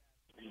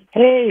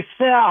 Hey,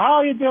 Sal. How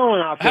are you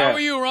doing out there? How are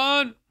you,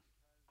 Ron?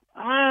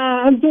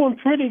 I'm doing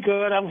pretty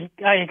good.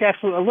 I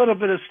got a little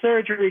bit of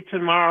surgery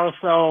tomorrow,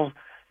 so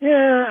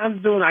yeah,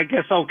 I'm doing, I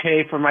guess,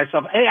 okay for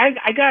myself. Hey,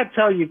 I got to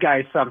tell you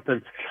guys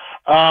something.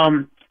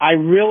 I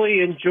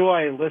really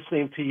enjoy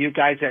listening to you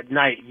guys at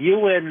night.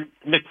 You and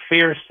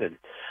McPherson.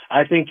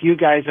 I think you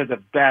guys are the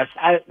best.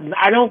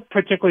 I don't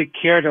particularly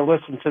care to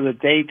listen to the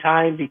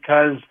daytime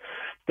because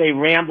they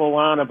ramble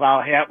on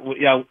about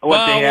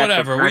what they have.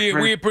 Whatever.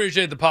 We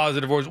appreciate the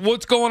positive words.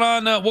 What's going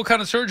on? What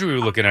kind of surgery are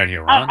we looking at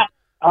here, Ron?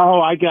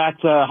 I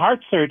got heart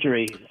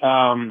surgery.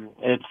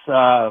 It's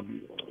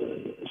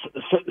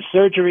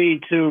surgery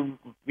to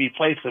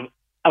replace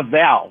a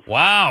valve.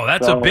 Wow,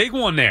 that's a big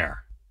one there.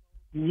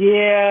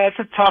 Yeah, it's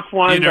a tough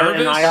one. You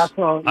nervous?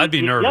 And I'd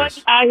be nervous.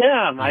 Yes, I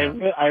am.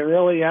 Yeah. I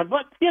really am.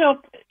 But,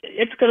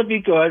 it's going to be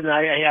good, and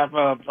I have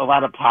a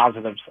lot of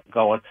positives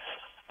going.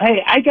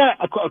 Hey, I got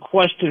a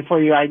question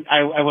for you.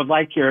 I would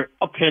like your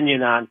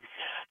opinion on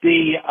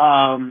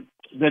the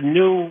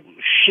new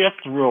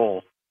shift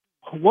rule.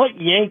 What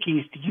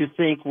Yankees do you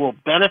think will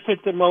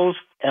benefit the most,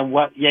 and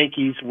what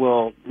Yankees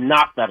will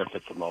not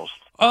benefit the most?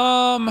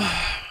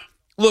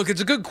 Look,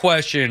 it's a good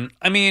question.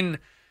 I mean,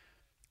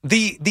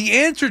 the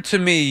answer to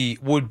me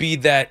would be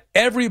that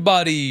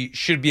everybody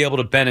should be able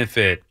to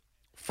benefit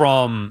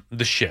from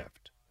the shift.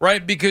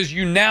 Right? Because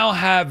you now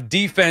have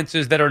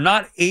defenses that are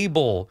not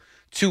able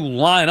to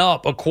line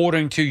up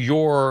according to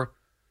your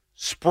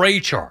spray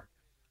chart.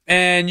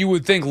 And you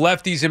would think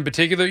lefties in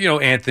particular,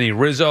 Anthony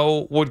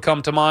Rizzo would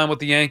come to mind with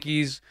the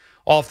Yankees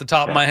off the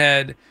top of my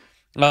head.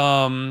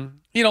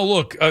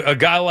 Look, a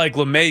guy like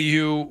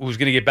LeMahieu, who's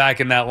going to get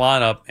back in that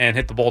lineup and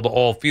hit the ball to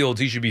all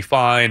fields, he should be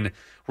fine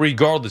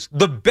regardless.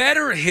 The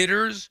better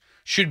hitters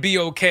should be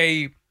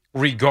okay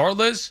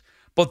regardless.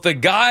 But the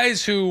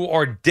guys who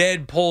are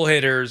dead pull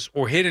hitters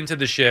or hit into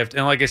the shift,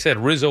 and like I said,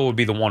 Rizzo would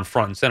be the one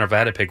front and center. If I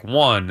had to pick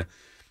one,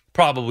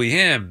 probably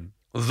him.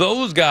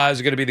 Those guys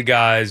are going to be the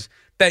guys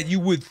that you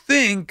would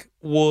think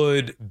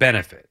would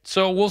benefit.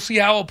 So we'll see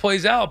how it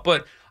plays out.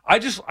 But I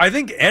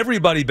think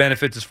everybody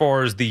benefits as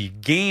far as the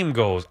game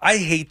goes. I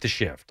hate the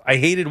shift. I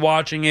hated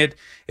watching it.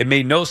 It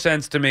made no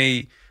sense to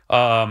me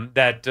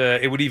that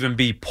it would even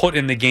be put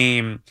in the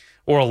game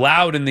or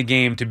allowed in the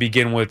game to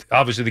begin with.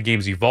 Obviously, the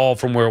game's evolved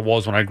from where it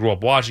was when I grew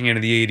up watching it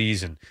in the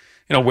 80s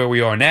and, where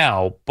we are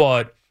now.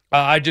 But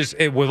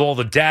with all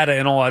the data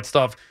and all that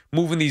stuff,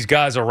 moving these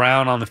guys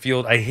around on the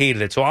field, I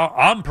hated it. So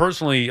I'm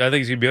personally, I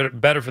think it's going to be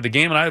better for the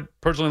game, and I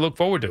personally look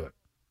forward to it.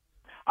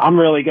 I'm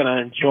really going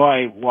to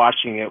enjoy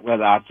watching it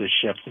without the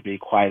shift, to be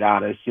quite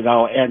honest.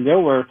 And there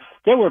were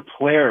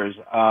players,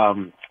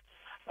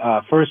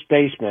 first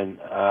baseman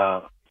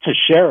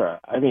Teixeira.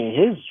 I mean,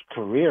 his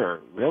career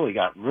really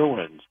got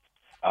ruined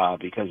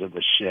because of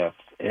the shift.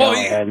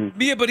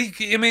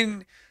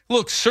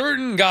 Look,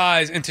 certain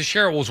guys, and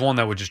Teixeira was one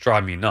that would just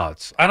drive me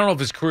nuts. I don't know if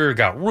his career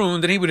got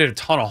ruined, and he would hit a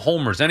ton of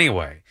homers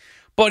anyway.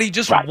 But he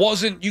just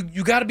wasn't.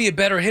 You got to be a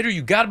better hitter.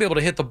 You got to be able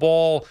to hit the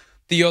ball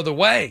the other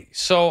way.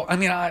 So, I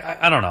mean,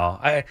 I don't know.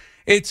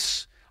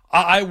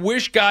 I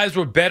wish guys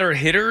were better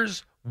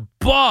hitters,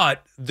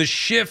 but the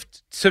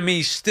shift to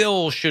me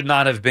still should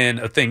not have been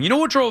a thing. You know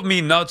what drove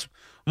me nuts?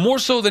 More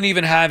so than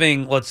even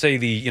having, let's say,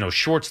 the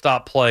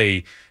shortstop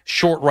play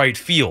short right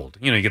field.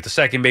 You get the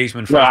second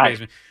baseman, first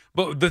baseman.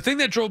 But the thing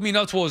that drove me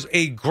nuts was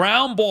a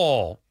ground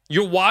ball.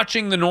 You're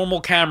watching the normal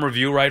camera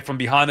view, right, from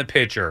behind the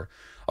pitcher.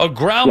 A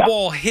ground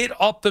ball hit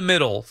up the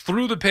middle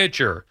through the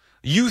pitcher.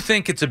 You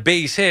think it's a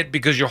base hit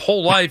because your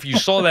whole life you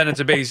saw that it's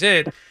a base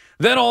hit.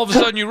 Then all of a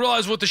sudden you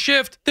realize with the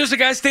shift, there's a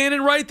guy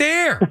standing right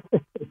there.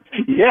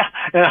 Yeah,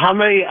 and how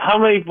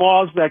many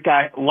balls that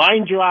got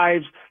line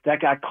drives that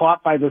got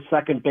caught by the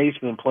second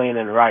baseman playing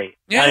in right?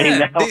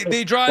 Yeah,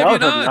 they drive you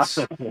nuts.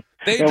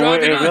 They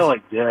drive you nuts. It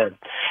really did.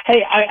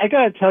 Hey, I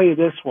got to tell you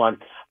this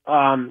one.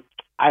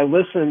 I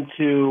listened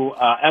to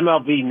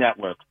MLB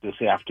Network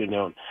this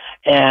afternoon,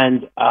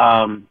 and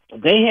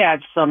they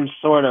had some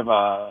sort of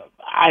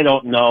I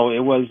don't know, it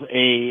was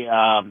a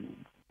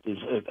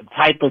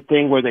type of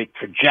thing where they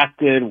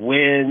projected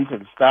wins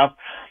and stuff.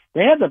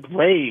 They had the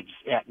Braves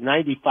at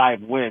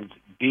 95 wins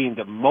being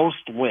the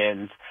most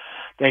wins.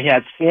 They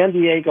had San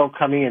Diego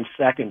coming in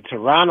second,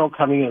 Toronto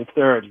coming in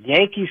third,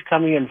 Yankees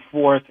coming in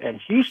fourth, and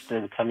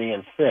Houston coming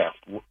in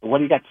fifth. What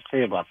do you got to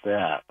say about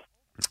that?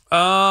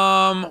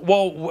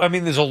 Well, I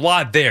mean, there's a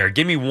lot there.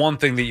 Give me one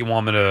thing that you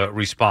want me to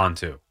respond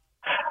to.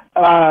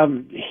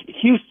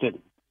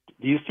 Houston.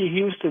 Do you see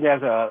Houston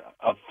as a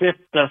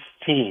fifth best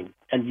team?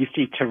 And you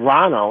see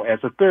Toronto as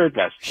a third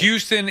best team?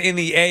 Houston in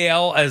the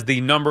AL as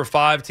the number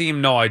 5 team?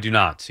 No, I do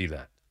not see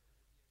that.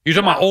 You're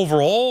talking about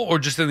overall or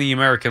just in the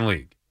American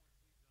League?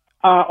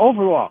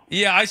 Overall.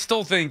 Yeah, I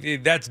still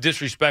think that's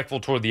disrespectful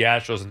toward the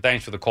Astros, and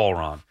thanks for the call,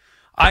 Ron.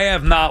 I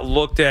have not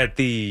looked at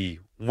the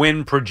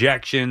win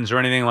projections or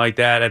anything like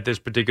that at this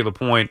particular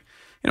point.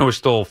 We're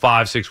still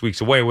 5-6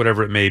 weeks away,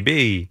 whatever it may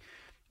be.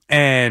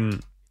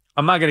 And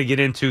I'm not going to get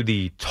into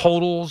the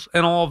totals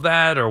and all of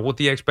that or what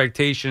the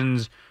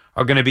expectations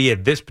are going to be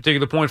at this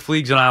particular point.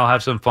 Fleegs and I will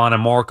have some fun,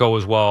 and Marco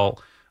as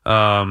well.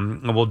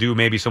 And we'll do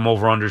maybe some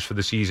over-unders for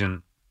the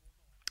season.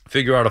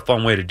 Figure out a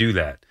fun way to do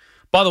that.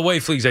 By the way,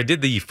 Fleegs, I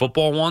did the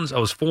football ones. I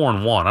was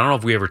 4-1. I don't know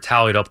if we ever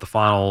tallied up the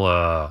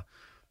final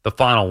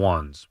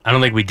ones. I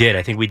don't think we did.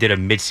 I think we did a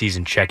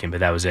mid-season check-in, but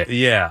that was it.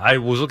 Yeah, I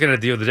was looking at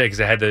it the other day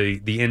because I had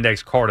the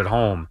index card at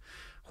home.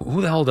 Who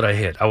the hell did I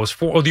hit? I was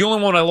 4. Oh, the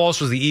only one I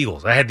lost was the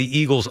Eagles. I had the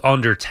Eagles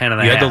under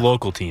 10.5. You had the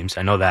local teams.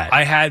 I know that.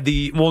 I had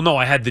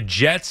the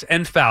Jets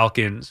and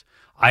Falcons.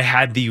 I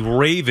had the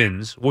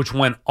Ravens, which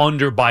went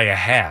under by a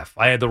half.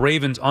 I had the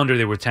Ravens under.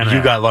 They were 10.5.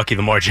 You got lucky.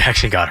 Lamar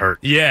Jackson got hurt.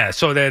 Yeah,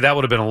 so that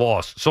would have been a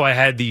loss. So I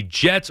had the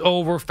Jets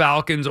over,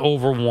 Falcons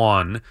over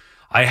 1.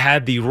 I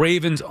had the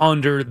Ravens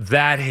under,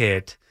 that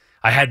hit.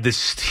 I had the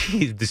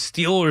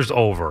Steelers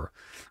over,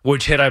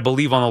 which hit, I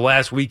believe, on the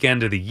last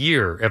weekend of the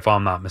year, if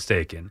I'm not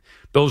mistaken.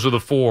 Those are the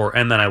 4,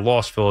 and then I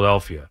lost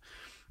Philadelphia.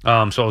 So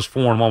I was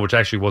 4-1, which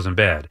actually wasn't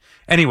bad.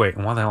 Anyway,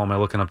 why the hell am I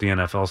looking up the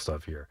NFL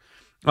stuff here?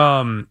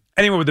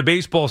 Anyway, with the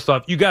baseball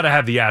stuff, you got to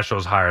have the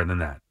Astros higher than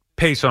that.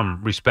 Pay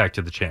some respect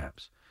to the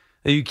champs.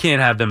 You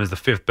can't have them as the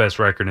 5th best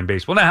record in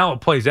baseball. Now, how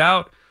it plays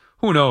out,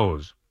 who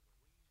knows?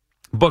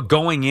 But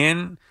going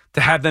in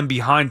to have them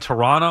behind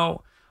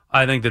Toronto,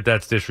 I think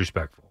that's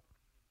disrespectful.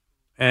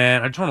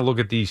 And I just want to look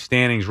at these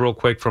standings real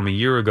quick from a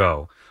year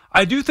ago.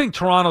 I do think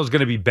Toronto's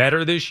going to be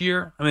better this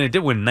year. I mean, it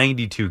did win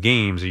 92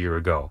 games a year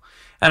ago.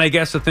 And I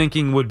guess the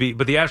thinking would be,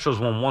 but the Astros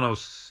won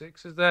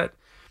 106, is that?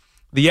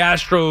 The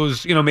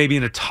Astros, maybe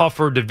in a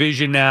tougher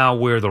division now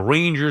where the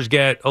Rangers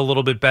get a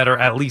little bit better,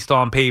 at least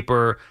on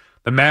paper.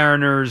 The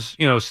Mariners,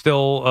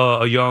 still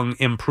a young,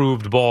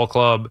 improved ball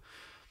club.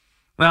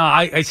 Now,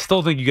 I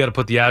still think you got to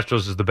put the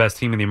Astros as the best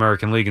team in the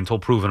American League until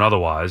proven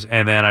otherwise.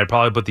 And then I'd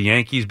probably put the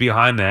Yankees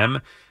behind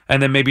them.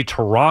 And then maybe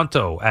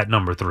Toronto at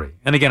number 3.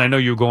 And again, I know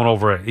you're going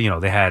over,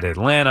 they had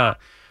Atlanta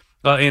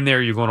in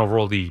there. You're going over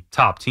all the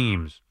top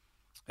teams.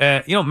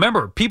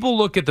 Remember, people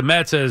look at the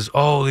Mets as,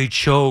 oh, they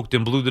choked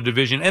and blew the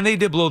division, and they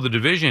did blow the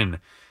division.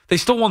 They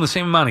still won the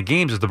same amount of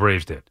games as the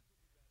Braves did.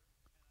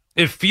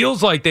 It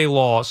feels like they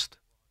lost.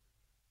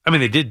 I mean,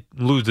 they did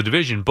lose the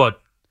division,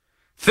 but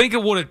think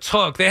of what it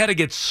took. They had to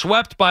get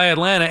swept by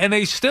Atlanta, and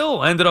they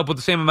still ended up with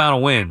the same amount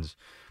of wins,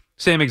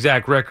 same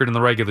exact record in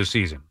the regular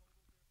season.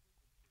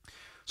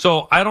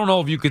 So I don't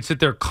know if you could sit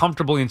there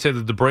comfortably and say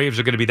that the Braves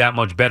are going to be that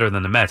much better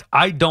than the Mets.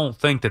 I don't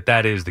think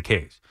that is the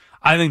case.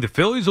 I think the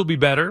Phillies will be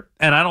better,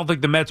 and I don't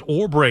think the Mets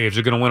or Braves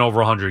are going to win over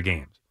 100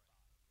 games.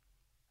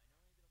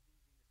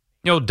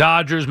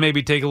 Dodgers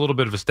maybe take a little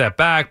bit of a step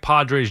back.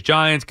 Padres,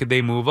 Giants, could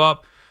they move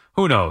up?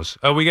 Who knows?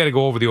 We got to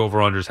go over the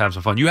over-unders, have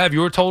some fun. You have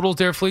your totals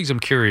there, Fleeks? I'm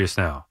curious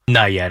now.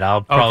 Not yet.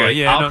 I'll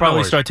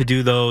probably start to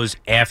do those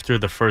after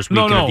the first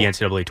weekend of the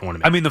NCAA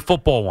tournament. I mean the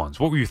football ones.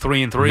 What were you,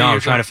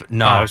 3-3?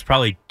 No, I was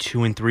probably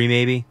 2-3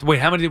 maybe. Wait,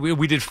 how many did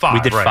we did 5.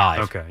 We did right.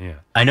 5. Okay, yeah.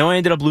 I know I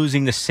ended up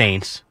losing the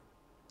Saints.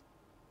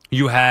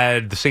 You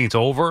had the Saints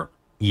over?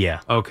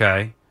 Yeah.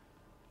 Okay.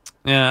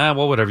 Yeah,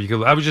 well, whatever.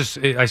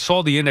 I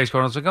saw the index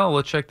card. I was like, oh,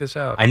 let's check this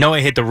out. I know I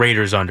hit the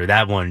Raiders under.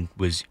 That one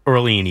was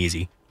early and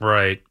easy.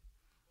 Right.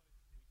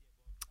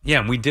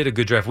 Yeah, and we did a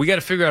good draft. We got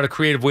to figure out a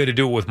creative way to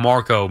do it with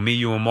Marco. Me,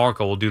 you, and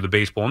Marco will do the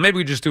baseball. And maybe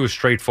we just do a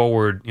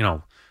straightforward,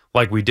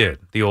 like we did.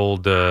 The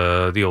old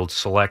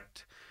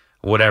select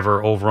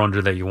whatever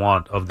over-under that you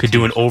want. Could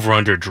do an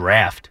over-under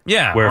draft.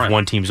 Yeah. Where if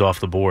one team's off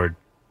the board,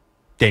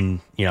 then,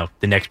 the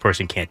next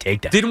person can't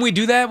take that. Didn't we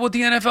do that with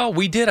the NFL?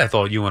 We did, I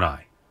thought, you and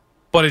I.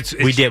 But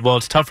we did. Well,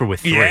 it's tougher with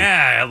 3.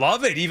 Yeah, I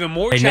love it. Even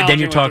more challenging. And then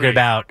you're talking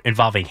about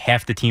involving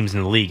half the teams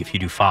in the league if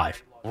you do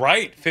 5.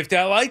 Right. 50.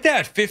 I like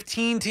that.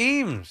 15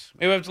 teams.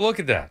 Maybe I have to look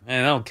at that.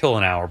 And that'll kill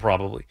an hour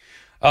probably.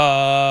 Where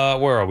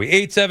are we?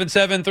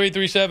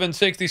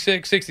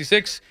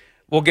 877-337-6666.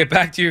 We'll get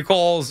back to your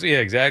calls. Yeah,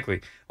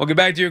 exactly. We'll get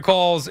back to your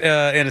calls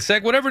in a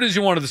sec. Whatever it is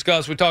you want to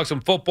discuss. We talk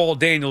some football,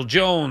 Daniel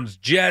Jones,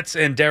 Jets,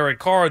 and Derek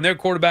Carr and their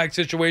quarterback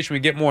situation.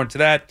 We get more into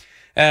that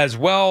as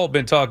well.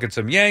 Been talking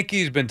some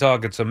Yankees, been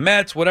talking some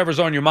Mets, whatever's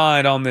on your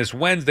mind on this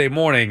Wednesday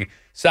morning.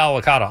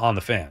 Sal Licata on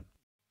the Fan.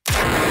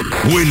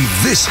 When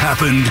this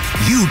happened,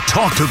 you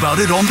talked about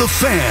it on the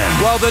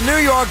Fan. Well, the New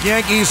York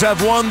Yankees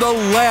have won the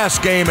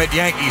last game at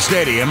Yankee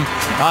Stadium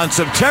on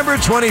September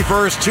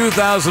 21st,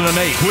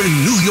 2008. When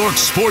New York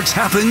sports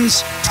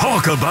happens,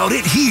 talk about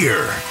it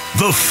here.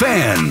 The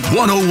Fan,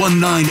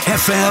 101.9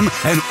 FM,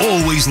 and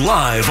always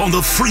live on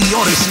the free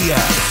Odyssey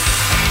app.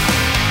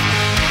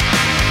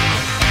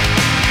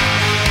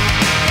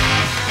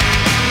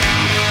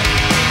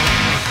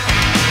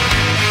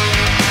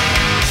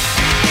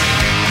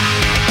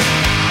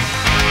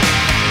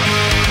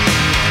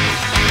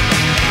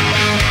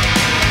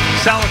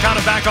 Sal Licata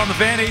back on the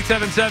Fan,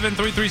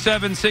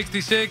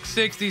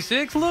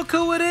 877-337-6666. Look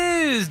who it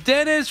is,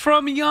 Dennis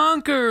from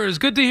Yonkers.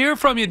 Good to hear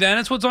from you,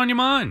 Dennis. What's on your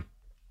mind?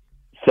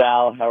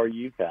 Sal, how are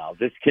you, pal?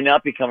 This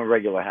cannot become a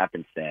regular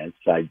happenstance.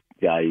 The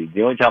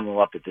only time I'm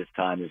up at this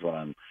time is when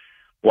I'm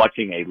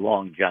watching a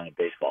long Giant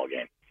baseball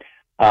game.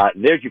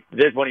 There's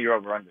one of your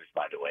over-unders,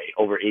 by the way,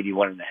 over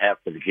 81.5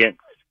 for the Gins.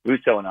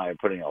 Russo and I are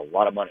putting a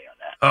lot of money on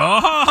that.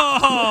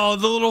 Oh,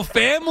 the little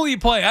family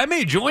play. I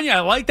may join you. I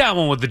like that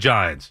one with the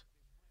Giants.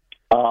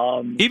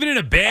 Even in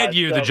a bad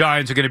year, the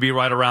Giants are going to be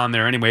right around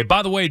there anyway.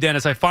 By the way,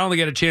 Dennis, I finally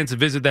got a chance to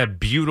visit that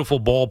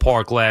beautiful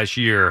ballpark last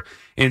year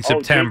in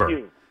September. Did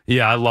you?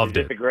 Yeah, I loved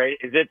it. Is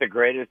it the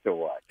greatest or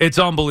what? It's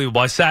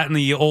unbelievable. I sat in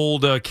the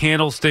old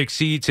candlestick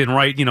seats in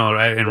right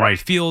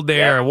field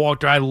there. I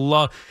walked. I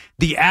love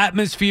the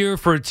atmosphere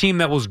for a team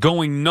that was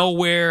going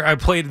nowhere.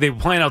 They were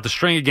playing out the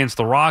string against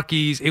the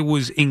Rockies. It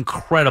was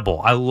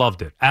incredible. I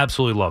loved it.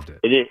 Absolutely loved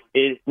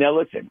it. Now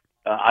listen,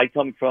 I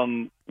come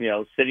from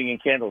sitting in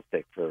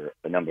Candlestick for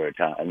a number of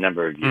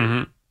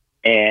years,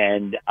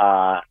 and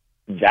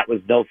that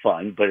was no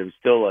fun. But it was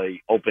still a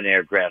open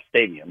air grass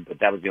stadium. But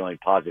that was the only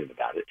positive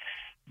about it.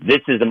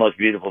 This is the most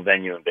beautiful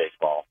venue in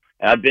baseball,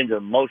 and I've been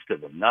to most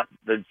of them. Not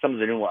some of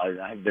the new ones.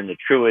 I've been to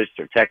Truist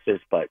or Texas,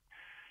 but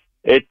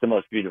it's the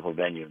most beautiful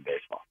venue in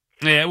baseball.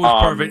 Yeah, it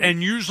was perfect.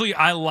 And usually,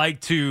 I like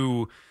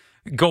to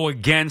go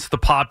against the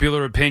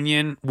popular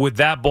opinion. With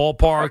that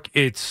ballpark,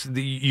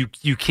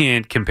 you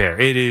can't compare.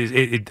 It is.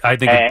 I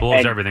think it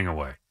blows everything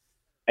away.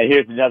 And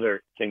here's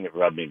another thing that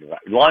rubbed me the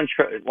right. Lon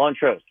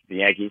Trost, the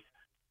Yankees,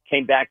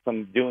 came back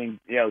from doing.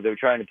 They were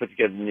trying to put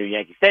together the new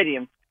Yankee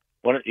Stadium.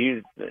 One of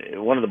the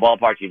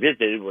ballparks he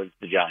visited was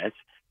the Giants,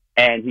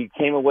 and he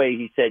came away.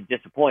 He said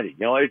disappointed.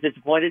 You know why he was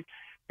disappointed?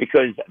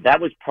 Because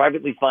that was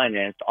privately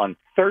financed on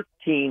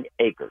 13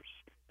 acres.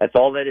 That's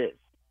all that is.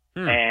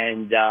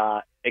 And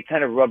it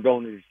kind of rubbed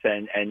owners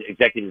and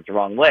executives the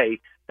wrong way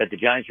that the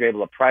Giants were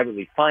able to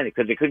privately finance it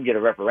because they couldn't get a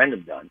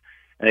referendum done,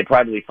 and they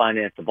privately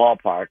financed the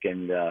ballpark.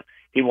 And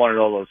he wanted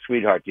all those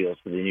sweetheart deals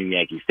for the new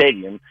Yankee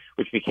Stadium,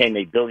 which became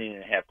 $1.5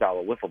 billion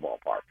wiffle ball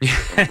park.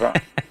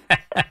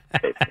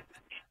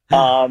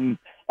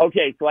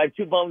 Okay, so I have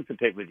 2 bones to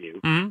pick with you.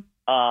 Mm-hmm.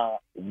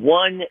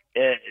 One,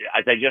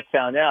 as I just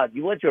found out,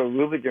 you went to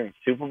Aruba during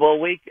Super Bowl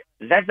week.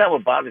 That's not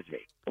what bothers me.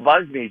 What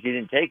bothers me is you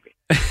didn't take me.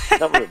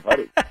 That's not what it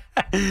bothers.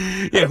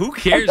 Yeah, who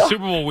cares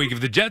Super Bowl week?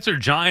 If the Jets or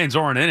Giants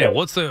aren't in it,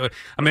 what's the...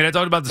 I mean, I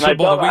talked about the Super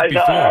Bowl the week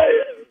before.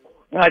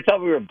 I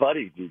thought we were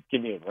buddies. You'd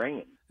give me a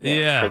ring.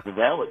 Yeah. Take me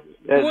down with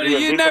you. What do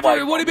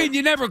you mean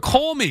you never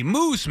call me?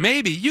 Moose,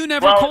 maybe. You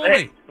never call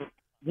me.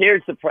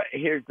 Here's the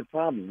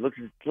problem. Look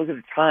at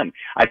the time.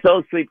 I fell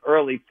asleep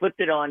early, flipped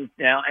it on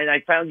now, and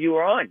I found you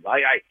were on.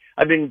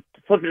 I've been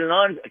flipping it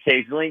on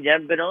occasionally, and you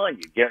haven't been on.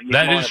 You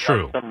that is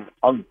true. Some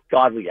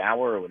ungodly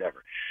hour or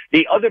whatever.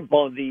 The other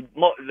bone,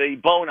 the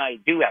bone I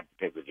do have to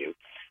pick with you.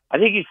 I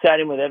think you sat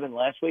in with Evan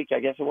last week. I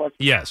guess it was.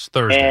 Yes,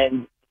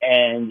 Thursday.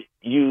 And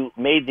you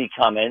made the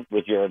comment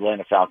with your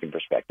Atlanta Falcon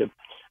perspective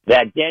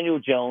that Daniel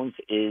Jones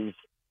is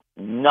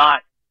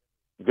not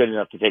good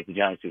enough to take the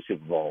Giants to a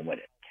Super Bowl and win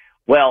it.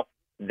 Well,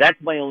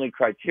 that's my only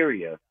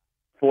criteria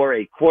for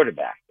a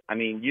quarterback. I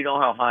mean, you know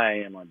how high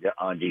I am on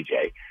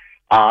DJ.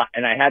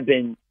 And I have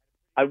been,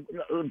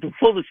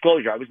 full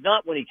disclosure, I was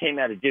not when he came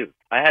out of Duke.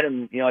 I had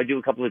him, I do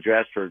a couple of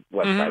drafts for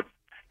websites.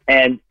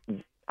 And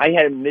I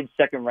had him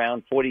mid-second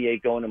round,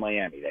 48 going to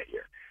Miami that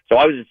year. So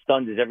I was as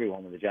stunned as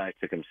everyone when the Giants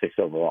took him 6th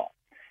overall.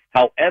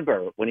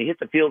 However, when he hit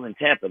the field in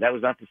Tampa, that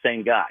was not the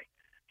same guy.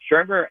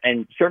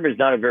 Shermer's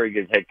not a very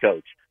good head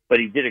coach, but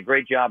he did a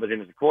great job with him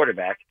as a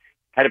quarterback,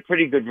 had a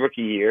pretty good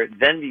rookie year.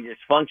 Then the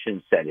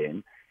dysfunction set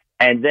in,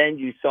 and then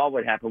you saw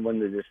what happened when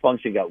the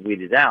dysfunction got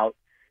weeded out,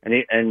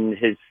 and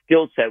his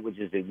skill set, which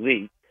is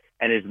elite,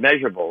 and his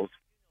measurables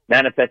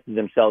manifested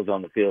themselves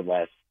on the field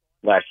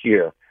last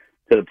year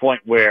to the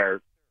point where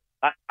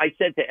I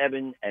said to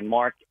Evan and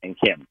Mark and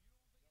Kim,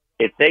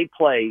 if they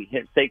play,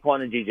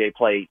 Saquon and DJ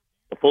play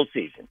the full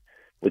season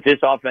with this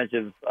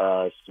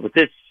with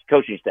this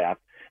coaching staff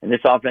and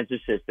this offensive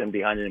system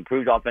behind an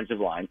improved offensive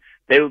line,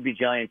 they would be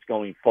Giants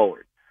going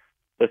forward.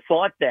 The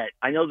thought that,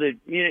 I know that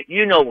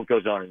you know what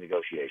goes on in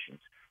negotiations.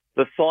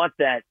 The thought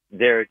that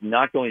they're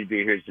not going to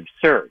be here is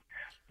absurd.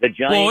 The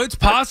Giants. Well, it's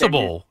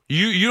possible.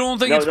 You don't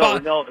think it's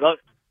possible?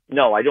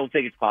 No, I don't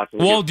think it's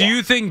possible. Well, do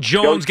you think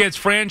Jones gets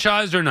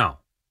franchised or no?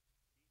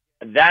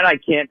 That I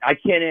can't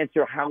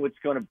answer how it's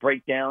going to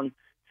break down,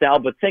 Sal.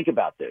 But think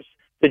about this: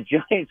 the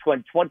Giants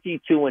went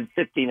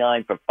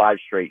 22-59 for 5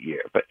 straight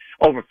years, but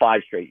over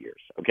 5 straight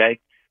years. Okay,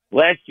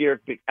 last year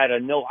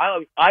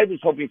I was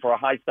hoping for a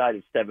high side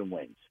of 7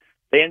 wins.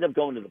 They end up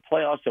going to the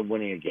playoffs and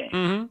winning a game.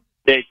 Mm-hmm.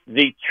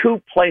 The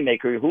two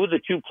playmakers, who are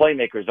the 2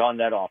 playmakers on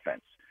that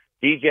offense?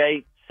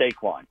 DJ,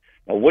 Saquon.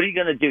 Now, what are you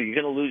going to do?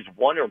 You're going to lose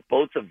one or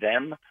both of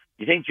them?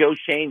 You think Joe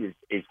Shane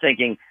is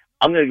thinking,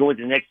 I'm going to go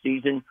into the next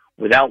season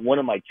without one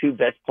of my 2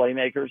 best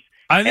playmakers?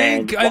 I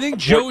think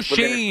Joe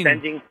Shane,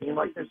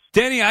 like this?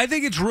 Danny, I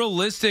think it's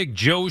realistic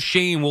Joe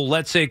Shane will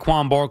let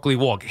Saquon Barkley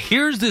walk.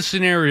 Here's the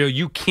scenario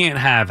you can't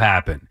have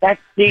happen. That's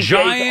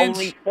DJ's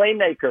only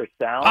playmaker,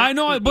 Sal. I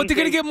know, but they're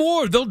going to get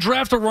more. They'll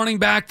draft a running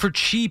back for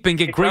cheap and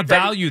get great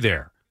value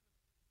there.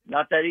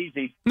 Not that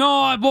easy.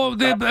 No, well,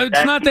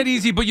 it's not that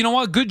easy, but you know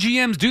what? Good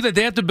GMs do that.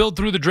 They have to build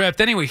through the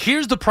draft anyway.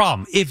 Here's the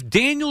problem. If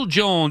Daniel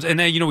Jones, and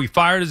then, we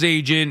fired his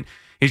agent,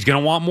 he's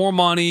going to want more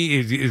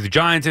money. The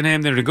Giants and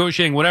him, they're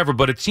negotiating, whatever.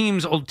 But it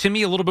seems to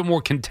me a little bit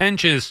more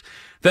contentious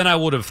than I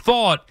would have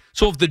thought.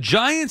 So if the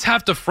Giants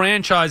have to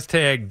franchise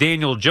tag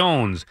Daniel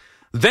Jones,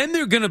 then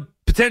they're going to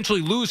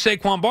potentially lose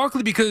Saquon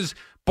Barkley because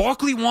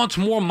Barkley wants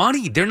more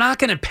money. They're not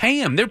going to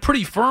pay him. They're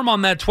pretty firm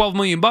on that $12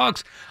 million.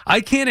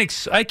 I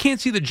can't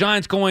see the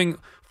Giants going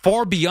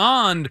far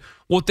beyond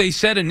what they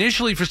said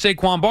initially for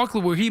Saquon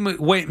Barkley, where he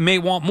may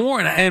want more.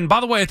 And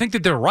by the way, I think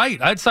that they're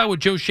right. I'd side with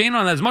Joe Shane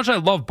on that. As much as I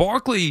love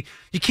Barkley,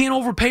 you can't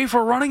overpay for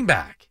a running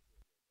back.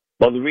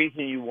 Well, the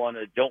reason you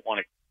don't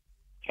want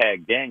to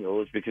tag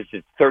Daniel is because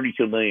it's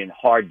 $32 million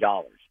hard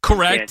dollars.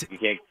 Correct.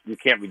 You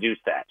can't reduce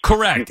that.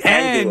 Correct.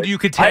 You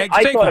could tag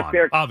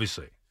Saquon,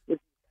 obviously.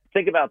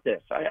 Think about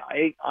this.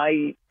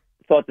 I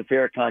thought the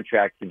fair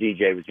contract for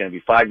DJ was going to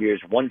be 5 years,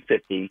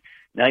 $150,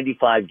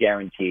 $95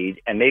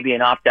 guaranteed, and maybe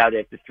an opt-out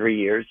after 3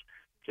 years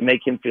to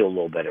make him feel a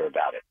little better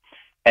about it.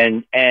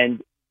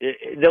 And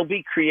they'll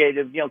be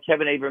creative.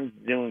 Kevin Abrams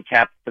is doing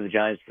cap for the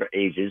Giants for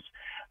ages.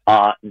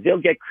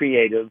 They'll get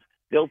creative.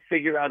 They'll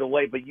figure out a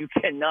way, but you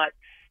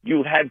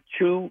have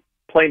 2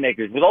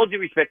 playmakers. With all due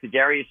respect to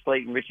Darius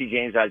Slayton, Richie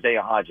James,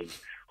 Isaiah Hodgins,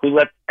 who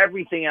left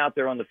everything out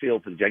there on the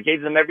field for the Giants,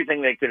 gave them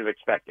everything they could have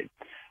expected.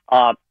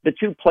 The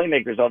 2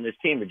 playmakers on this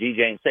team are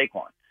DJ and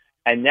Saquon.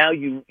 And now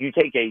you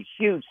take a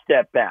huge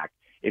step back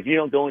if you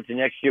don't go into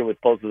next year with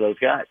both of those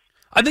guys.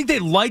 I think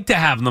they'd like to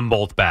have them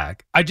both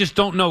back. I just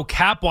don't know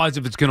cap-wise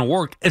if it's going to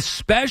work,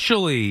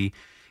 especially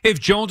if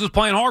Jones is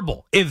playing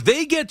hardball. If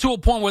they get to a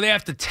point where they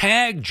have to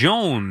tag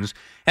Jones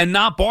and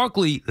not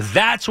Barkley,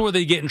 that's where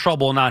they get in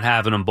trouble not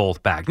having them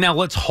both back. Now,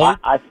 let's hope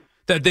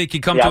that they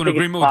can come to an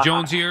agreement with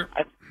Jones here.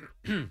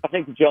 I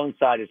think the Jones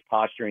side is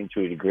posturing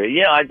to a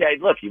degree.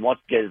 Look, he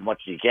wants to get as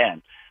much as he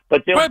can.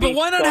 But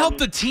why not help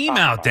the team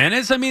out,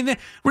 Dennis? I mean,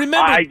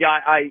 remember...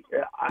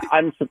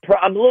 I'm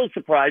a little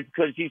surprised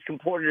because he's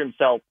comported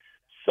himself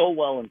so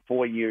well in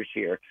 4 years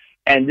here.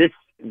 And this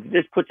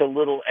this puts a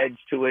little edge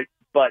to it,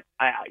 but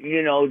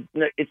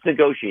it's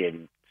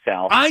negotiating.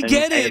 Sal. I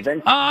get it.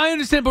 I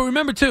understand, but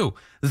remember too,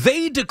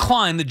 they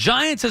declined. The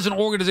Giants as an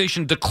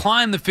organization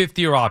declined the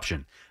 5th-year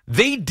option.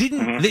 They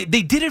didn't.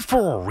 They did it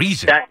for a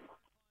reason.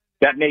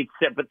 That made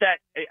sense. But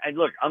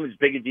look, I'm as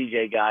big a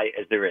DJ guy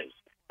as there is.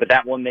 But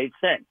that one made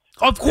sense.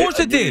 Of course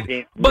it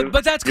did.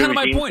 But that's kind of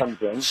my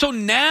point. So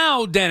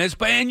now, Dennis,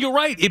 and you're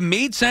right, it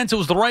made sense. It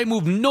was the right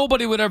move.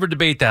 Nobody would ever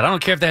debate that. I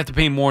don't care if they have to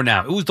pay more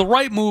now. It was the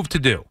right move to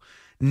do.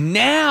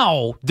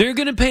 Now they're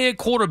going to pay a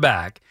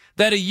quarterback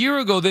that a year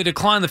ago they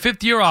declined the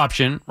 5th-year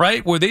option,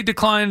 right, where they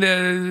declined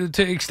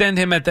to extend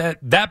him at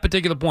that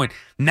particular point.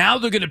 Now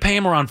they're going to pay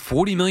him around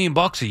 $40 million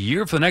a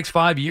year for the next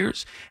 5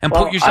 years and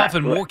put yourself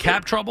in more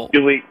cap trouble?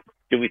 Do we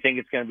think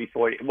it's going to be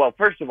 40? Well,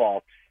 first of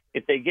all,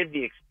 if they give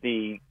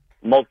the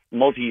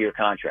multi-year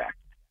contract,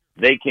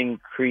 they can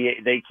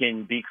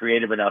be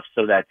creative enough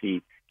so that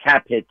the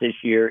cap hit this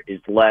year is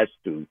less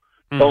to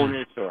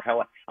bonus or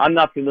how. I'm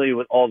not familiar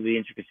with all the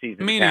intricacies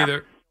of Me the cap.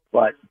 neither.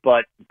 But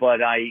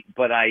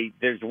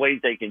there's ways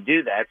they can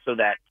do that so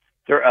that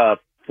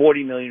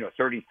 $40 million or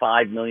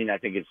 $35 million, I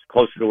think it's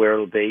closer to where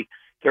it'll be.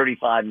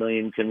 $35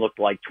 million can look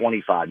like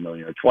 $25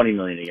 million or $20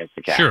 million against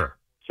the cap. Sure.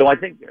 So I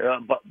think,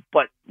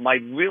 but my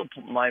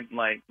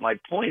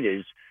point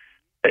is,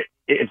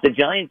 if the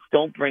Giants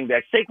don't bring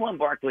back Saquon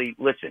Barkley,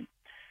 listen,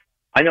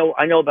 I know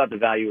about the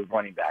value of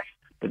running backs,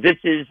 but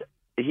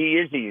he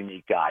is a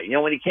unique guy.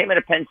 When he came out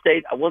of Penn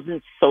State, I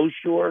wasn't so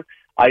sure.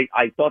 I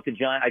thought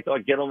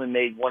Gettleman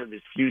made one of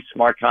his few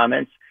smart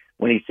comments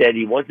when he said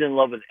he wasn't in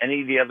love with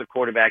any of the other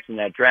quarterbacks in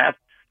that draft.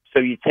 So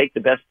you take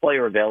the best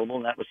player available,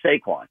 and that was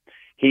Saquon.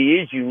 He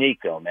is unique,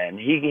 though, man.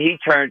 He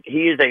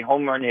is a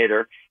home run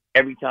hitter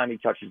every time he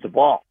touches the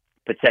ball,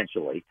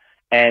 potentially.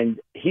 And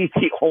he's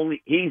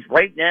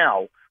right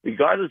now,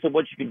 regardless of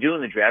what you can do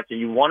in the draft, and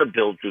you want to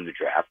build through the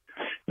draft,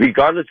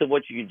 regardless of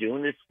what you can do,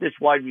 and this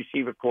wide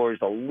receiver core is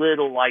a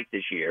little light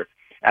this year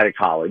out of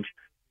college,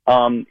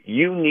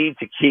 you need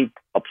to keep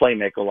a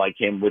playmaker like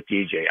him with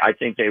DJ. I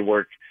think they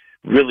work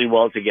really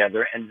well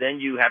together, and then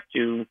you have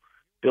to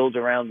build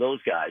around those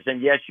guys.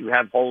 And yes, you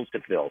have holes to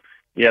fill.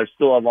 You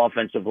still have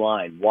offensive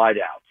line,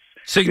 wideouts.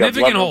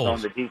 Significant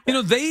holes.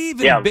 They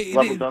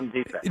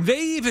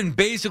they even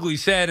basically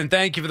said, and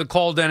thank you for the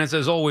call, Dennis.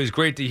 As always,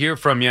 great to hear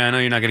from you. I know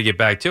you're not going to get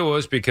back to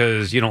us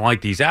because you don't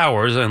like these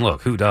hours. And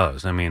look, who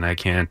does? I mean, I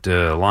can't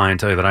lie and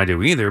tell you that I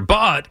do either.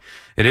 But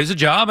it is a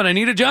job, and I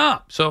need a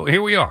job. So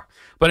here we are.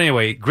 But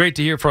anyway, great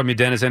to hear from you,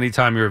 Dennis.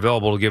 Anytime you're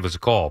available to give us a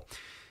call.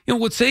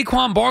 With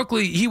Saquon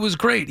Barkley, he was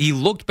great. He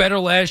looked better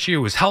last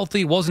year. Was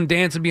healthy. Wasn't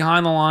dancing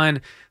behind the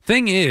line.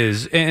 Thing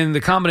is, and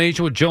the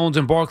combination with Jones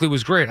and Barkley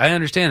was great. I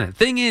understand that.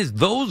 Thing is,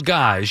 those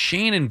guys,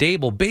 Shane and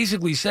Dable,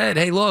 basically said,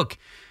 hey, look,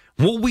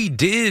 what we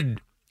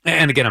did,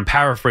 and again, I'm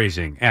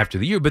paraphrasing after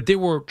the year, but they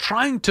were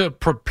trying to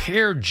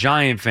prepare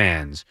Giant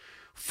fans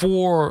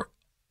for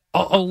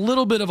a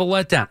little bit of a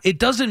letdown. It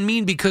doesn't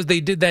mean because they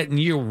did that in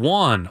year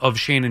one of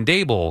Shane and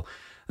Dable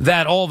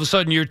that all of a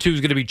sudden year 2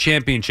 is going to be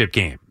championship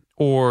game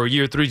or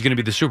year 3 is going to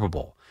be the Super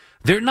Bowl.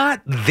 They're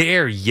not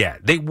there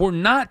yet. They were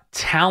not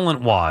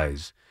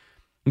talent-wise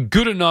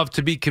good enough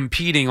to be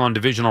competing on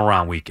divisional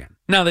round weekend.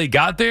 Now, they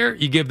got there.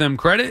 You give them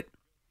credit.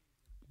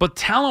 But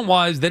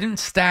talent-wise, they didn't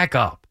stack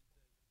up.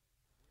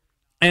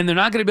 And they're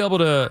not going to be able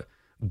to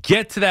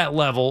get to that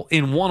level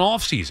in one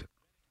offseason.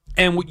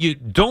 And what you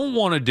don't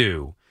want to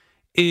do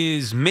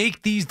is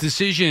make these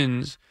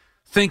decisions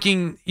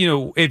thinking,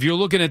 if you're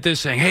looking at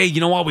this saying, hey,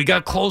 you know what, we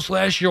got close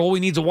last year. All we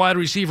need is a wide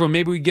receiver.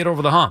 Maybe we get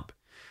over the hump.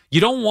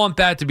 You don't want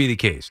that to be the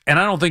case. And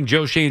I don't think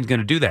Joe Shane's going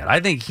to do that. I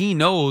think he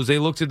knows they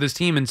looked at this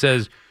team and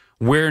says,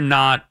 we're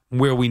not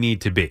where we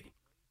need to be.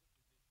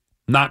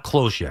 Not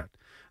close yet.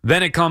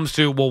 Then it comes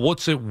to, well,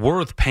 what's it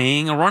worth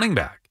paying a running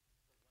back?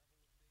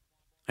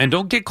 And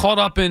don't get caught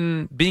up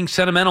in being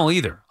sentimental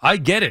either. I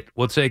get it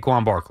with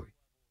Saquon Barkley.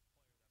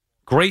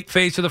 Great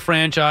face of the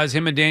franchise,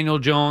 him and Daniel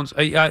Jones.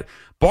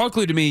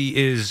 Barkley, to me,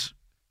 is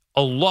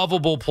a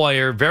lovable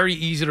player, very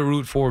easy to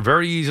root for,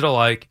 very easy to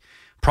like.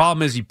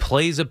 Problem is he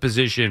plays a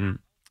position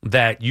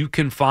that you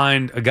can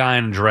find a guy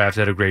in a draft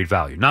at a great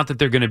value. Not that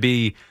they're going to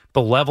be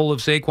the level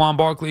of Saquon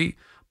Barkley,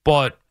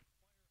 but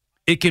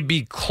it could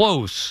be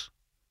close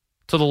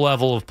to the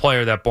level of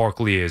player that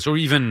Barkley is, or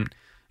even,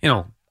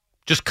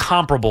 just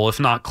comparable, if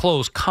not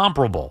close,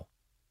 comparable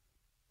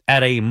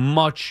at a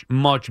much,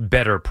 much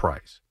better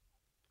price.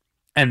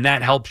 And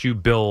that helps you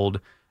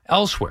build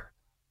elsewhere.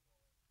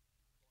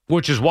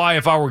 Which is why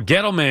if I were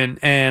Gettleman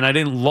and I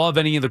didn't love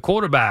any of the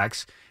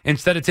quarterbacks,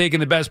 instead of taking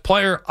the best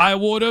player, I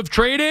would have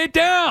traded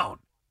down.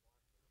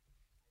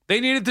 They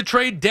needed to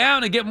trade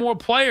down and get more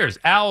players.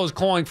 Al is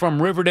calling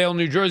from Riverdale,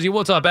 New Jersey.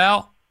 What's up,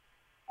 Al?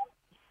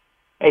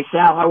 Hey,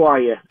 Sal, how are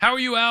you? How are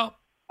you, Al?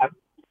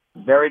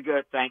 Very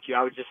good, thank you.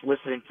 I was just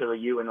listening to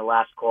you and the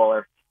last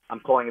caller. I'm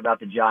calling about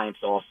the Giants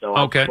also.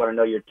 I just want to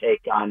know your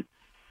take on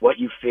what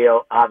you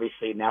feel.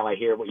 Obviously, now I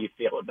hear what you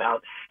feel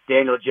about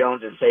Daniel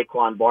Jones and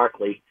Saquon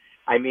Barkley.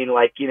 I mean,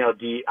 I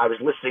was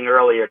listening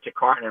earlier to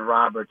Carton and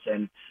Roberts,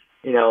 and,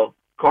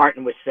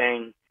 Carton was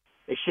saying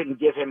they shouldn't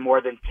give him more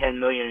than $10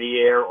 million a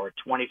year or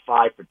 $25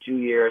 for 2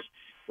 years,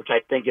 which I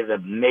think is a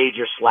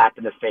major slap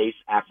in the face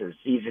after the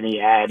season he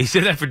had. He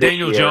said that for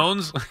Daniel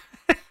Jones?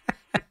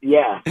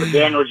 Yeah, for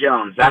Daniel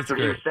Jones. That's what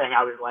great. he was saying.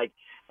 I was like,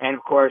 and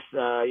of course,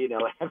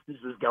 Evans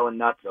was going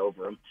nuts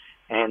over him.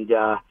 And,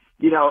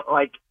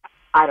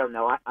 I don't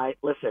know. I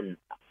listen,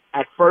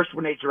 at first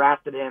when they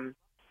drafted him,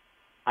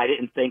 I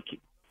didn't think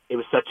it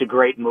was such a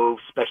great move,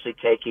 especially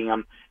taking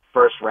him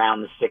first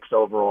round, the 6th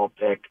overall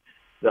pick,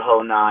 the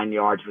whole 9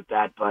 yards with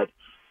that. But,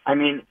 I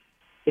mean,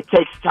 it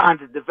takes time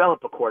to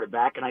develop a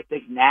quarterback, and I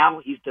think now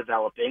he's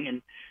developing,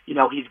 and,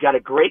 he's got a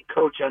great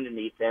coach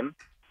underneath him.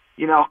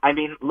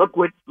 Look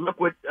what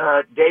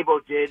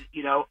Dabo did,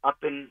 up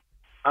in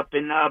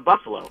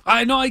Buffalo.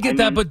 I know, I get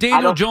that, but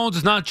Daniel Jones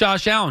is not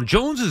Josh Allen.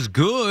 Jones is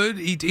good.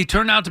 He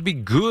turned out to be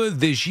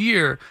good this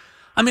year.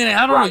 I mean,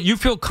 I don't know. You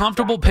feel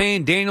comfortable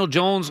paying Daniel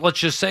Jones, let's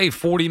just say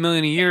 $40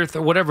 million a year,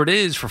 or whatever it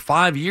is, for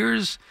 5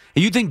 years?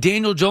 And you think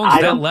Daniel Jones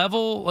is that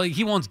level? Like,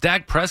 he wants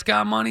Dak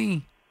Prescott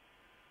money?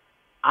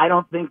 I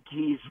don't think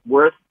he's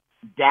worth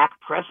Dak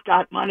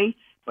Prescott money,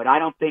 but I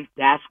don't think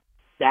Dak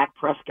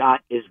Prescott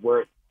is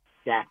worth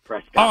Dak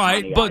Prescott. All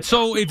right, but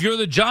so if you're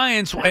the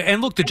Giants,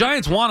 and look, the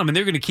Giants want him, and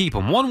they're going to keep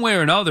him. One way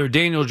or another,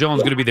 Daniel Jones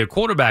is going to be their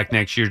quarterback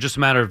next year, just a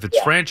matter if it's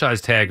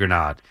franchise tag or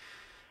not.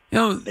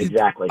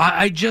 Exactly.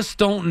 I just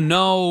don't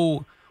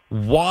know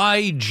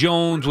why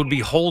Jones would be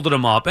holding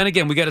him up. And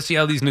again, we got to see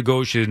how these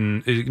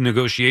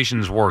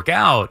negotiations work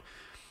out.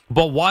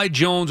 But why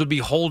Jones would be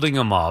holding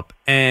him up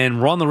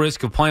and run the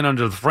risk of playing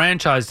under the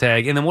franchise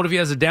tag? And then what if he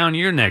has a down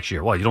year next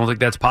year? What, you don't think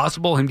that's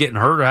possible? Him getting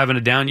hurt or having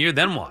a down year?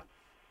 Then what?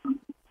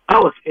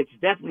 Oh, it's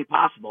definitely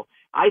possible.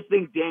 I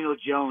think Daniel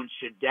Jones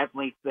should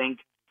definitely think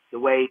the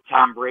way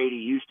Tom Brady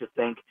used to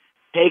think.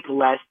 Take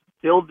less,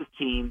 build the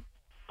team,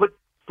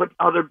 put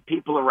other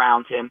people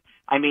around him.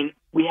 I mean,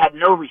 we had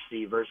no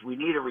receivers. We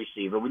need a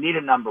receiver. We need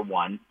a number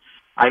one.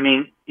 I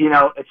mean,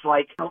 it's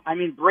like,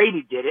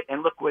 Brady did it,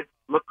 and look what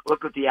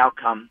the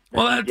outcome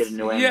that he did in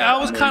New England. Yeah, I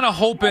was kind of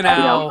hoping,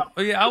 Al.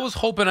 Yeah, I was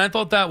hoping. I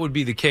thought that would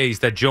be the case,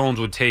 that Jones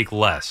would take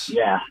less.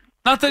 Yeah.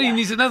 Not that he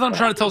needs it. Not that I'm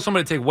trying to tell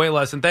somebody to take way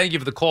less, and thank you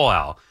for the call,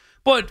 Al.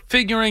 But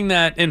figuring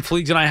that, and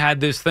Fleegs and I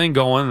had this thing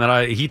going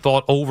that he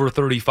thought over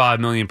 $35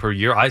 million per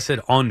year. I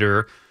said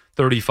under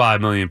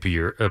 $35 million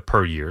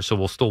per year. So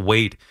we'll still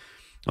wait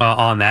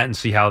on that and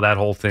see how that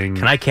whole thing.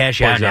 Can I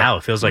cash out now?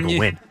 It feels like a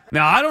win.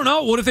 Now I don't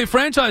know. What if they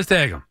franchise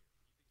tag him?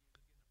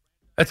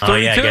 That's 32. Oh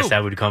yeah, I guess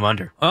that would come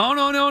under. Oh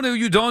no!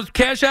 You don't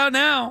cash out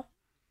now.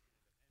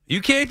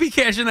 You can't be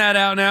cashing that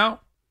out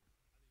now.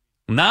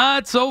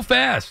 Not so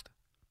fast.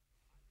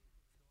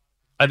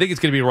 I think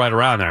it's going to be right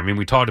around there. I mean,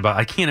 we talked about,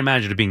 I can't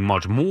imagine it being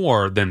much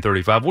more than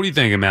 35. What do you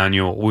think,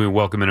 Emmanuel? We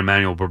welcome in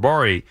Emmanuel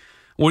Barbari.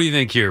 What do you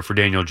think here for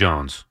Daniel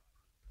Jones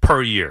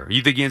per year?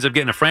 You think he ends up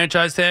getting a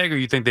franchise tag, or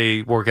you think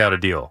they work out a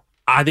deal?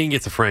 I think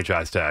it's a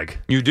franchise tag.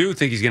 You do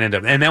think he's going to end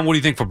up. And then what do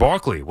you think for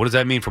Barkley? What does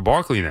that mean for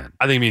Barkley then?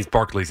 I think it means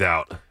Barkley's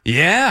out.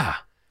 Yeah.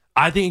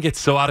 I think it gets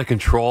so out of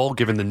control,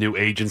 given the new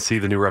agency,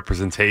 the new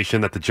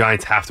representation, that the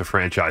Giants have to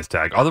franchise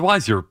tag.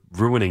 Otherwise, you're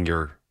ruining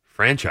your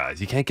franchise.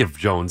 You can't give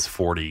Jones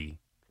 $45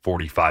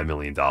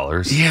 million.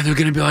 Yeah, they're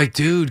going to be like,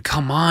 dude,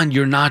 come on,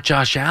 you're not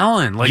Josh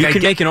Allen. Like, you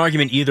can make an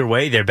argument either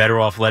way. They're better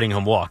off letting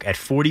him walk at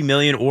 $40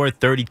 million or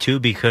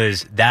 $32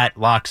 because that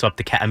locks up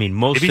the cap. I mean,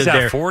 most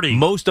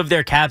of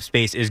their cap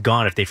space is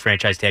gone if they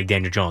franchise tag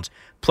Daniel Jones.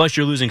 Plus,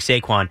 you're losing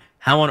Saquon.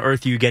 How on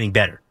earth are you getting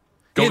better?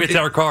 Go get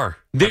Derek Carr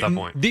at that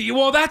point.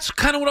 Well, that's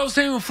kind of what I was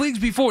saying with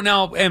Fleegs before.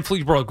 Now, and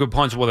Fleegs brought up good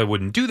points. Well, they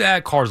wouldn't do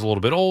that. Carr's a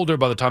little bit older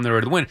by the time they're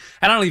ready to win.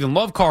 And I don't even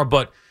love Carr,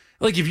 but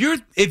like, if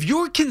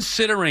you're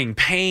considering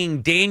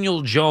paying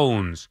Daniel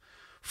Jones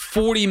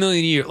 $40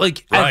 million a year,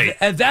 like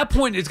at that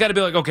point, it's got to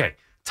be like, okay,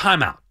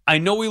 timeout. I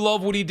know we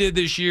love what he did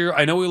this year.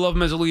 I know we love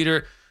him as a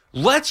leader.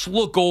 Let's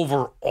look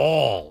over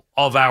all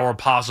of our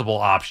possible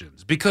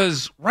options,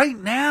 because right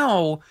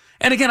now,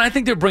 and again, I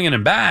think they're bringing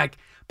him back,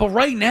 but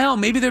right now,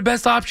 maybe their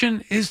best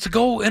option is to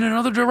go in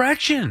another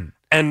direction.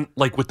 And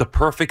like with the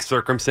perfect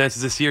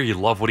circumstances this year, you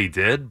love what he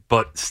did,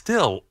 but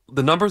still,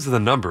 the numbers are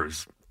the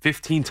numbers.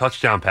 15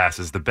 touchdown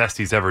passes, the best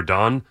he's ever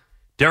done.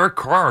 Derek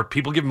Carr,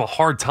 people give him a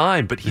hard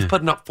time, but he's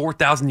putting up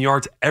 4,000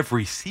 yards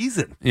every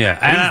season. Yeah,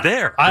 and he's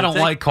there. I don't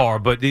like Carr,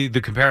 but the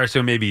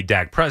comparison may be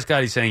Dak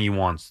Prescott. He's saying he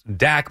wants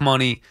Dak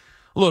money.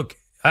 Look,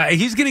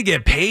 he's going to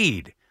get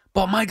paid,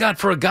 but my God,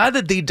 for a guy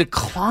that they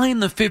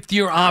declined the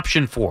fifth-year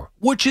option for,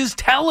 which is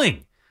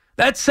telling,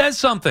 that says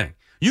something.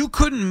 You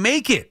couldn't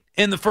make it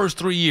in the first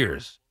 3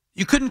 years.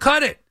 You couldn't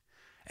cut it.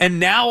 And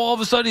now all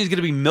of a sudden he's going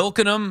to be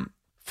milking them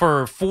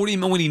for $40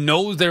 million when he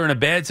knows they're in a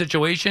bad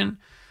situation,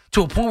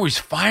 to a point where he's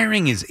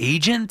firing his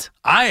agent.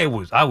 I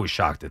was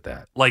shocked at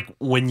that. Like,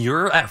 when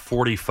you're at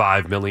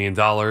 $45 million,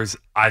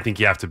 I think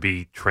you have to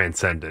be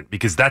transcendent,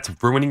 because that's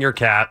ruining your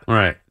cap.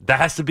 Right. That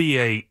has to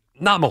be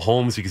not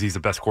Mahomes because he's the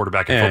best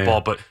quarterback in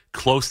football, but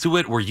close to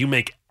it, where you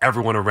make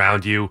everyone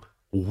around you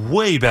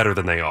way better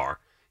than they are.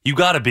 You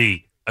got to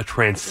be a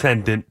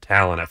transcendent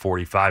talent at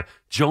 45.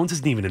 Jones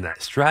isn't even in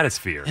that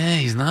stratosphere. Yeah,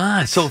 he's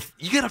not. So if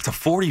you get up to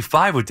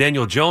 45 with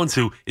Daniel Jones,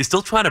 who is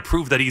still trying to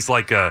prove that he's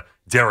like a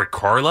Derek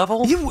Carr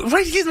level.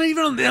 Right, he's not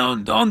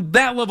even on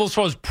that level as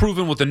far as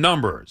proven with the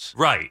numbers.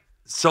 Right.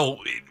 So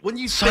when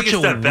you Such take a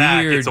step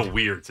back, weird, it's a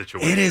weird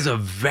situation. It is a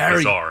very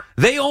bizarre.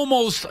 They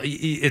almost.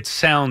 It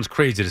sounds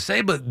crazy to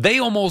say, but they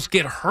almost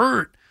get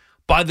hurt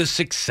by the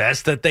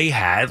success that they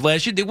had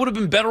last year. They would have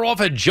been better off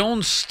had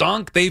Jones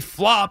stunk. They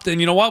flopped,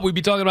 and you know what? We'd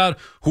be talking about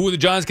who are the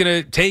Giants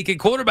going to take at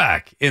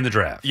quarterback in the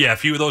draft. Yeah, a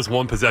few of those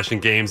one-possession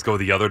games go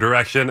the other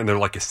direction, and they're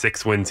like a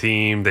 6-win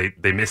team.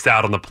 They missed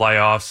out on the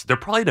playoffs. They're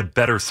probably in a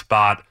better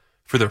spot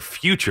for their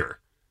future.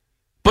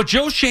 But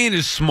Joe Schoen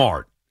is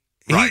smart.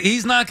 Right.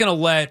 He's not going to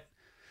let...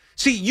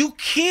 See, you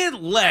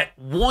can't let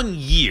 1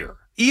 year,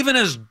 even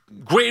as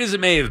great as it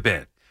may have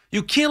been,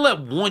 you can't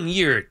let 1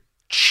 year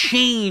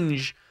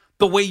change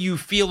the way you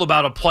feel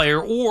about a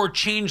player or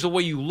change the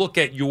way you look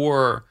at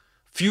your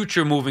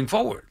future moving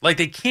forward. Like,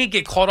 they can't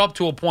get caught up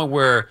to a point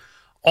where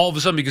all of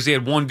a sudden, because they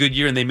had one good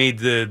year and they made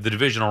the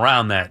divisional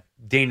round, that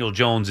Daniel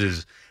Jones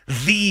is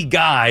the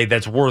guy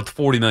that's worth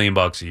 $40 million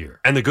a year.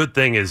 And the good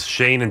thing is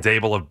Shane and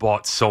Dable have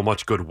bought so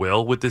much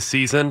goodwill with this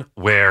season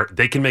where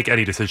they can make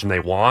any decision they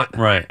want.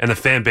 Right. And the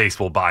fan base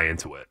will buy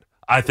into it.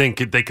 I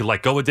think they could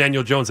let go with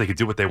Daniel Jones. They could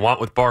do what they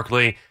want with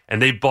Barkley.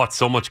 And they bought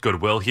so much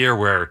goodwill here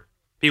where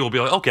people will be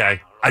like,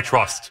 okay, I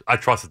trust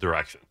the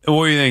direction.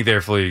 What do you think there,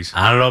 Fleegs?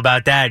 I don't know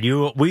about that.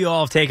 We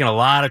all have taken a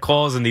lot of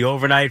calls in the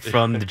overnight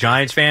from the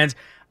Giants fans.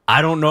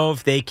 I don't know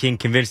if they can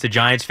convince the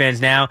Giants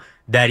fans now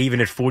that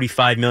even at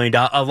 $45 million,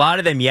 a lot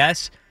of them,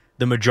 yes.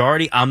 The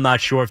majority, I'm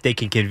not sure if they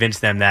can convince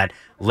them that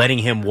letting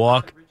him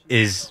walk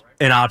is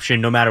an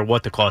option no matter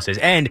what the cost is.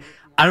 And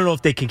I don't know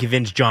if they can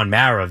convince John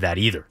Mara of that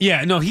either.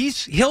 Yeah, no,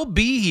 he'll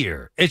be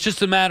here. It's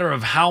just a matter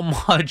of how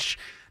much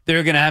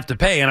they're going to have to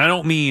pay. And I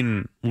don't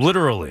mean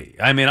literally.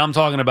 I mean, I'm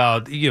talking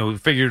about,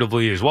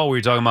 figuratively as well, where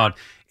you're talking about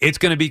it's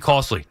going to be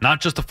costly. Not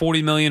just the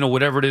 $40 million or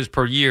whatever it is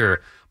per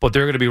year, but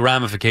there are going to be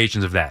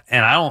ramifications of that.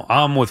 And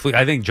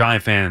I think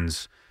Giant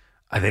fans,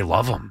 they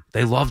love him.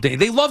 They loved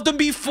him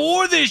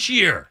before this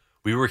year.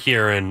 We were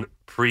hearing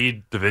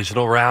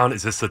pre-divisional round,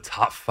 is this a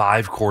top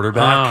 5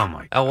 quarterback? Oh,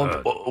 my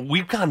God.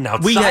 We've gotten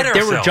outside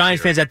There were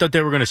Giants here. fans that thought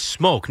they were going to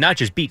smoke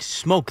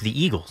the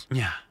Eagles.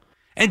 Yeah.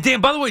 And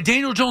by the way,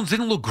 Daniel Jones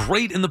didn't look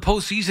great in the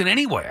postseason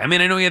anyway. I mean,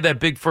 I know he had that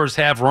big first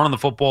half run on the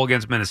football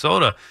against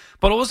Minnesota,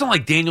 but it wasn't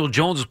like Daniel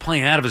Jones was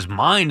playing out of his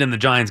mind and the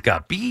Giants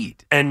got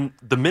beat. And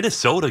the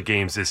Minnesota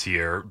games this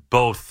year,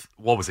 both,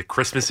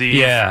 Christmas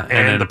Eve and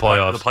then the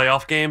playoffs. The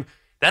playoff game,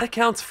 that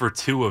accounts for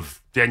 2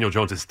 of Daniel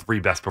Jones' 3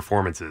 best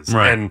performances.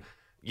 Right. And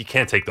you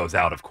can't take those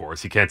out, of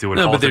course. You can't do an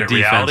but their alternate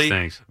defense reality.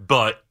 stinks.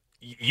 But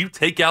you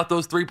take out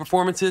those 3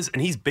 performances,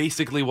 and he's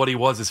basically what he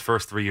was his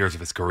first 3 years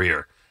of his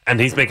career. And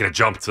he's making a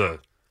jump to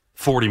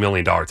 $40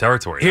 million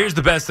territory. Here's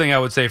the best thing I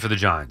would say for the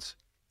Giants.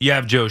 You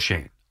have Joe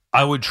Schoen.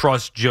 I would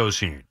trust Joe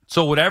Schoen.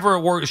 So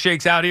whatever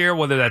shakes out here,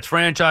 whether that's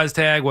franchise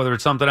tag, whether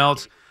it's something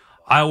else,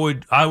 I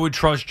would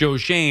trust Joe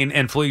Schoen.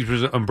 And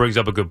Fleegs brings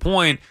up a good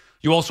point.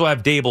 You also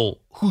have Dable,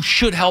 who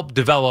should help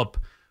develop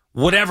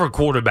whatever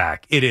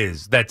quarterback it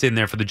is that's in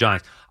there for the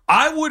Giants.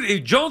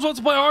 If Jones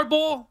wants to play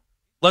hardball,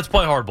 let's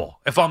play hardball.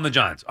 If I'm the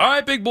Giants, all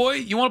right, big boy,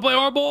 you want to play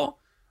hardball?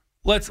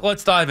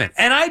 Let's dive in.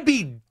 And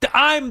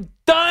I'm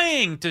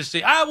dying to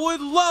see. I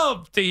would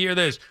love to hear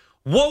this.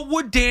 What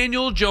would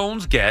Daniel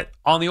Jones get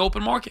on the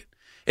open market?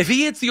 If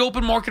he hits the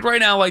open market right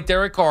now like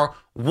Derek Carr,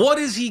 what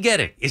is he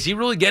getting? Is he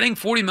really getting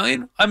 $40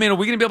 million? I mean, are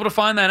we going to be able to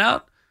find that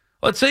out?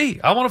 Let's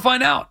see. I want to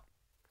find out.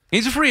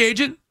 He's a free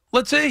agent.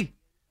 Let's see.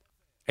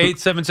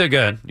 877, go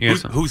ahead.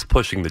 Who's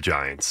pushing the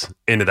Giants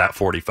into that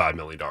 $45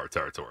 million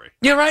territory?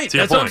 Yeah, right.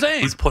 That's what I'm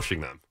saying. Who's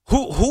pushing them?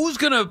 Who's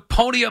going to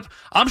pony up?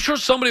 I'm sure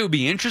somebody would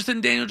be interested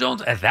in Daniel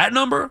Jones at that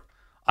number.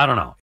 I don't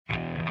know.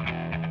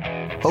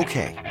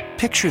 Okay,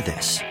 picture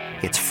this.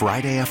 It's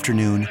Friday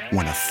afternoon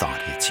when a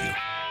thought hits you.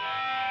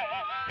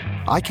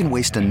 I can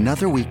waste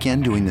another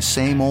weekend doing the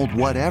same old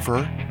whatever,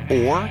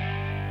 or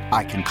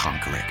I can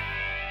conquer it.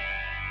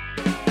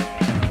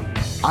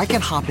 I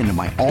can hop into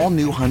my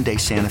all-new Hyundai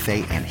Santa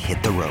Fe and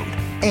hit the road.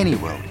 Any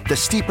road. The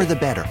steeper, the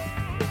better.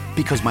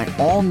 Because my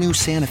all-new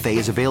Santa Fe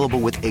is available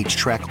with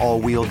H-Track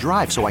all-wheel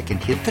drive, so I can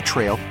hit the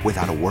trail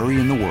without a worry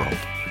in the world.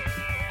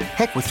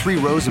 Heck, with 3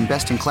 rows and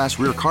best-in-class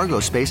rear cargo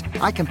space,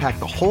 I can pack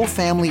the whole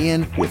family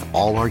in with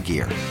all our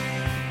gear.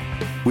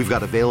 We've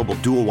got available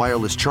dual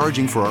wireless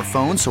charging for our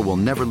phones, so we'll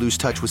never lose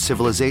touch with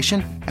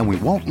civilization, and we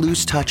won't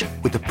lose touch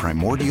with the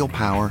primordial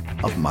power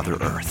of Mother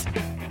Earth.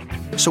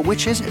 So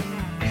which is it?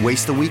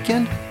 Waste the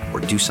weekend or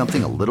do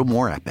something a little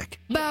more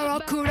epic?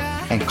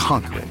 And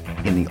conquer it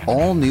in the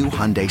all-new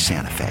Hyundai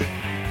Santa Fe.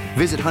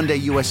 Visit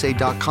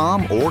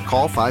HyundaiUSA.com or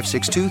call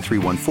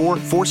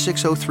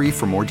 562-314-4603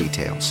 for more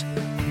details.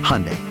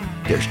 Hyundai,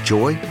 there's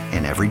joy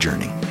in every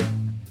journey.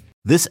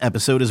 This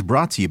episode is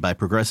brought to you by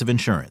Progressive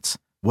Insurance.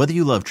 Whether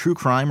you love true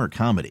crime or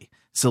comedy,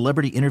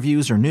 celebrity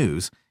interviews or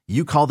news,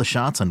 you call the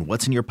shots on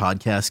what's in your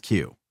podcast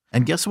queue.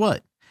 And guess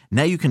what?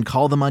 Now you can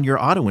call them on your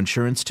auto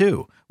insurance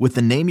too with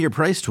the Name Your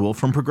Price tool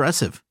from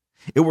Progressive.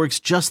 It works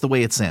just the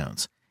way it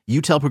sounds. You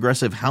tell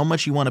Progressive how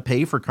much you want to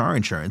pay for car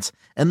insurance,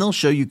 and they'll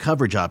show you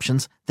coverage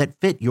options that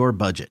fit your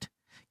budget.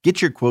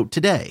 Get your quote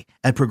today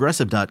at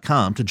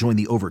Progressive.com to join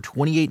the over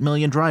 28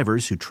 million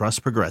drivers who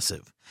trust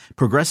Progressive.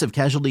 Progressive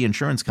Casualty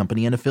Insurance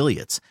Company and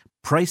Affiliates.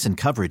 Price and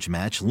coverage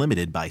match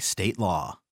limited by state law.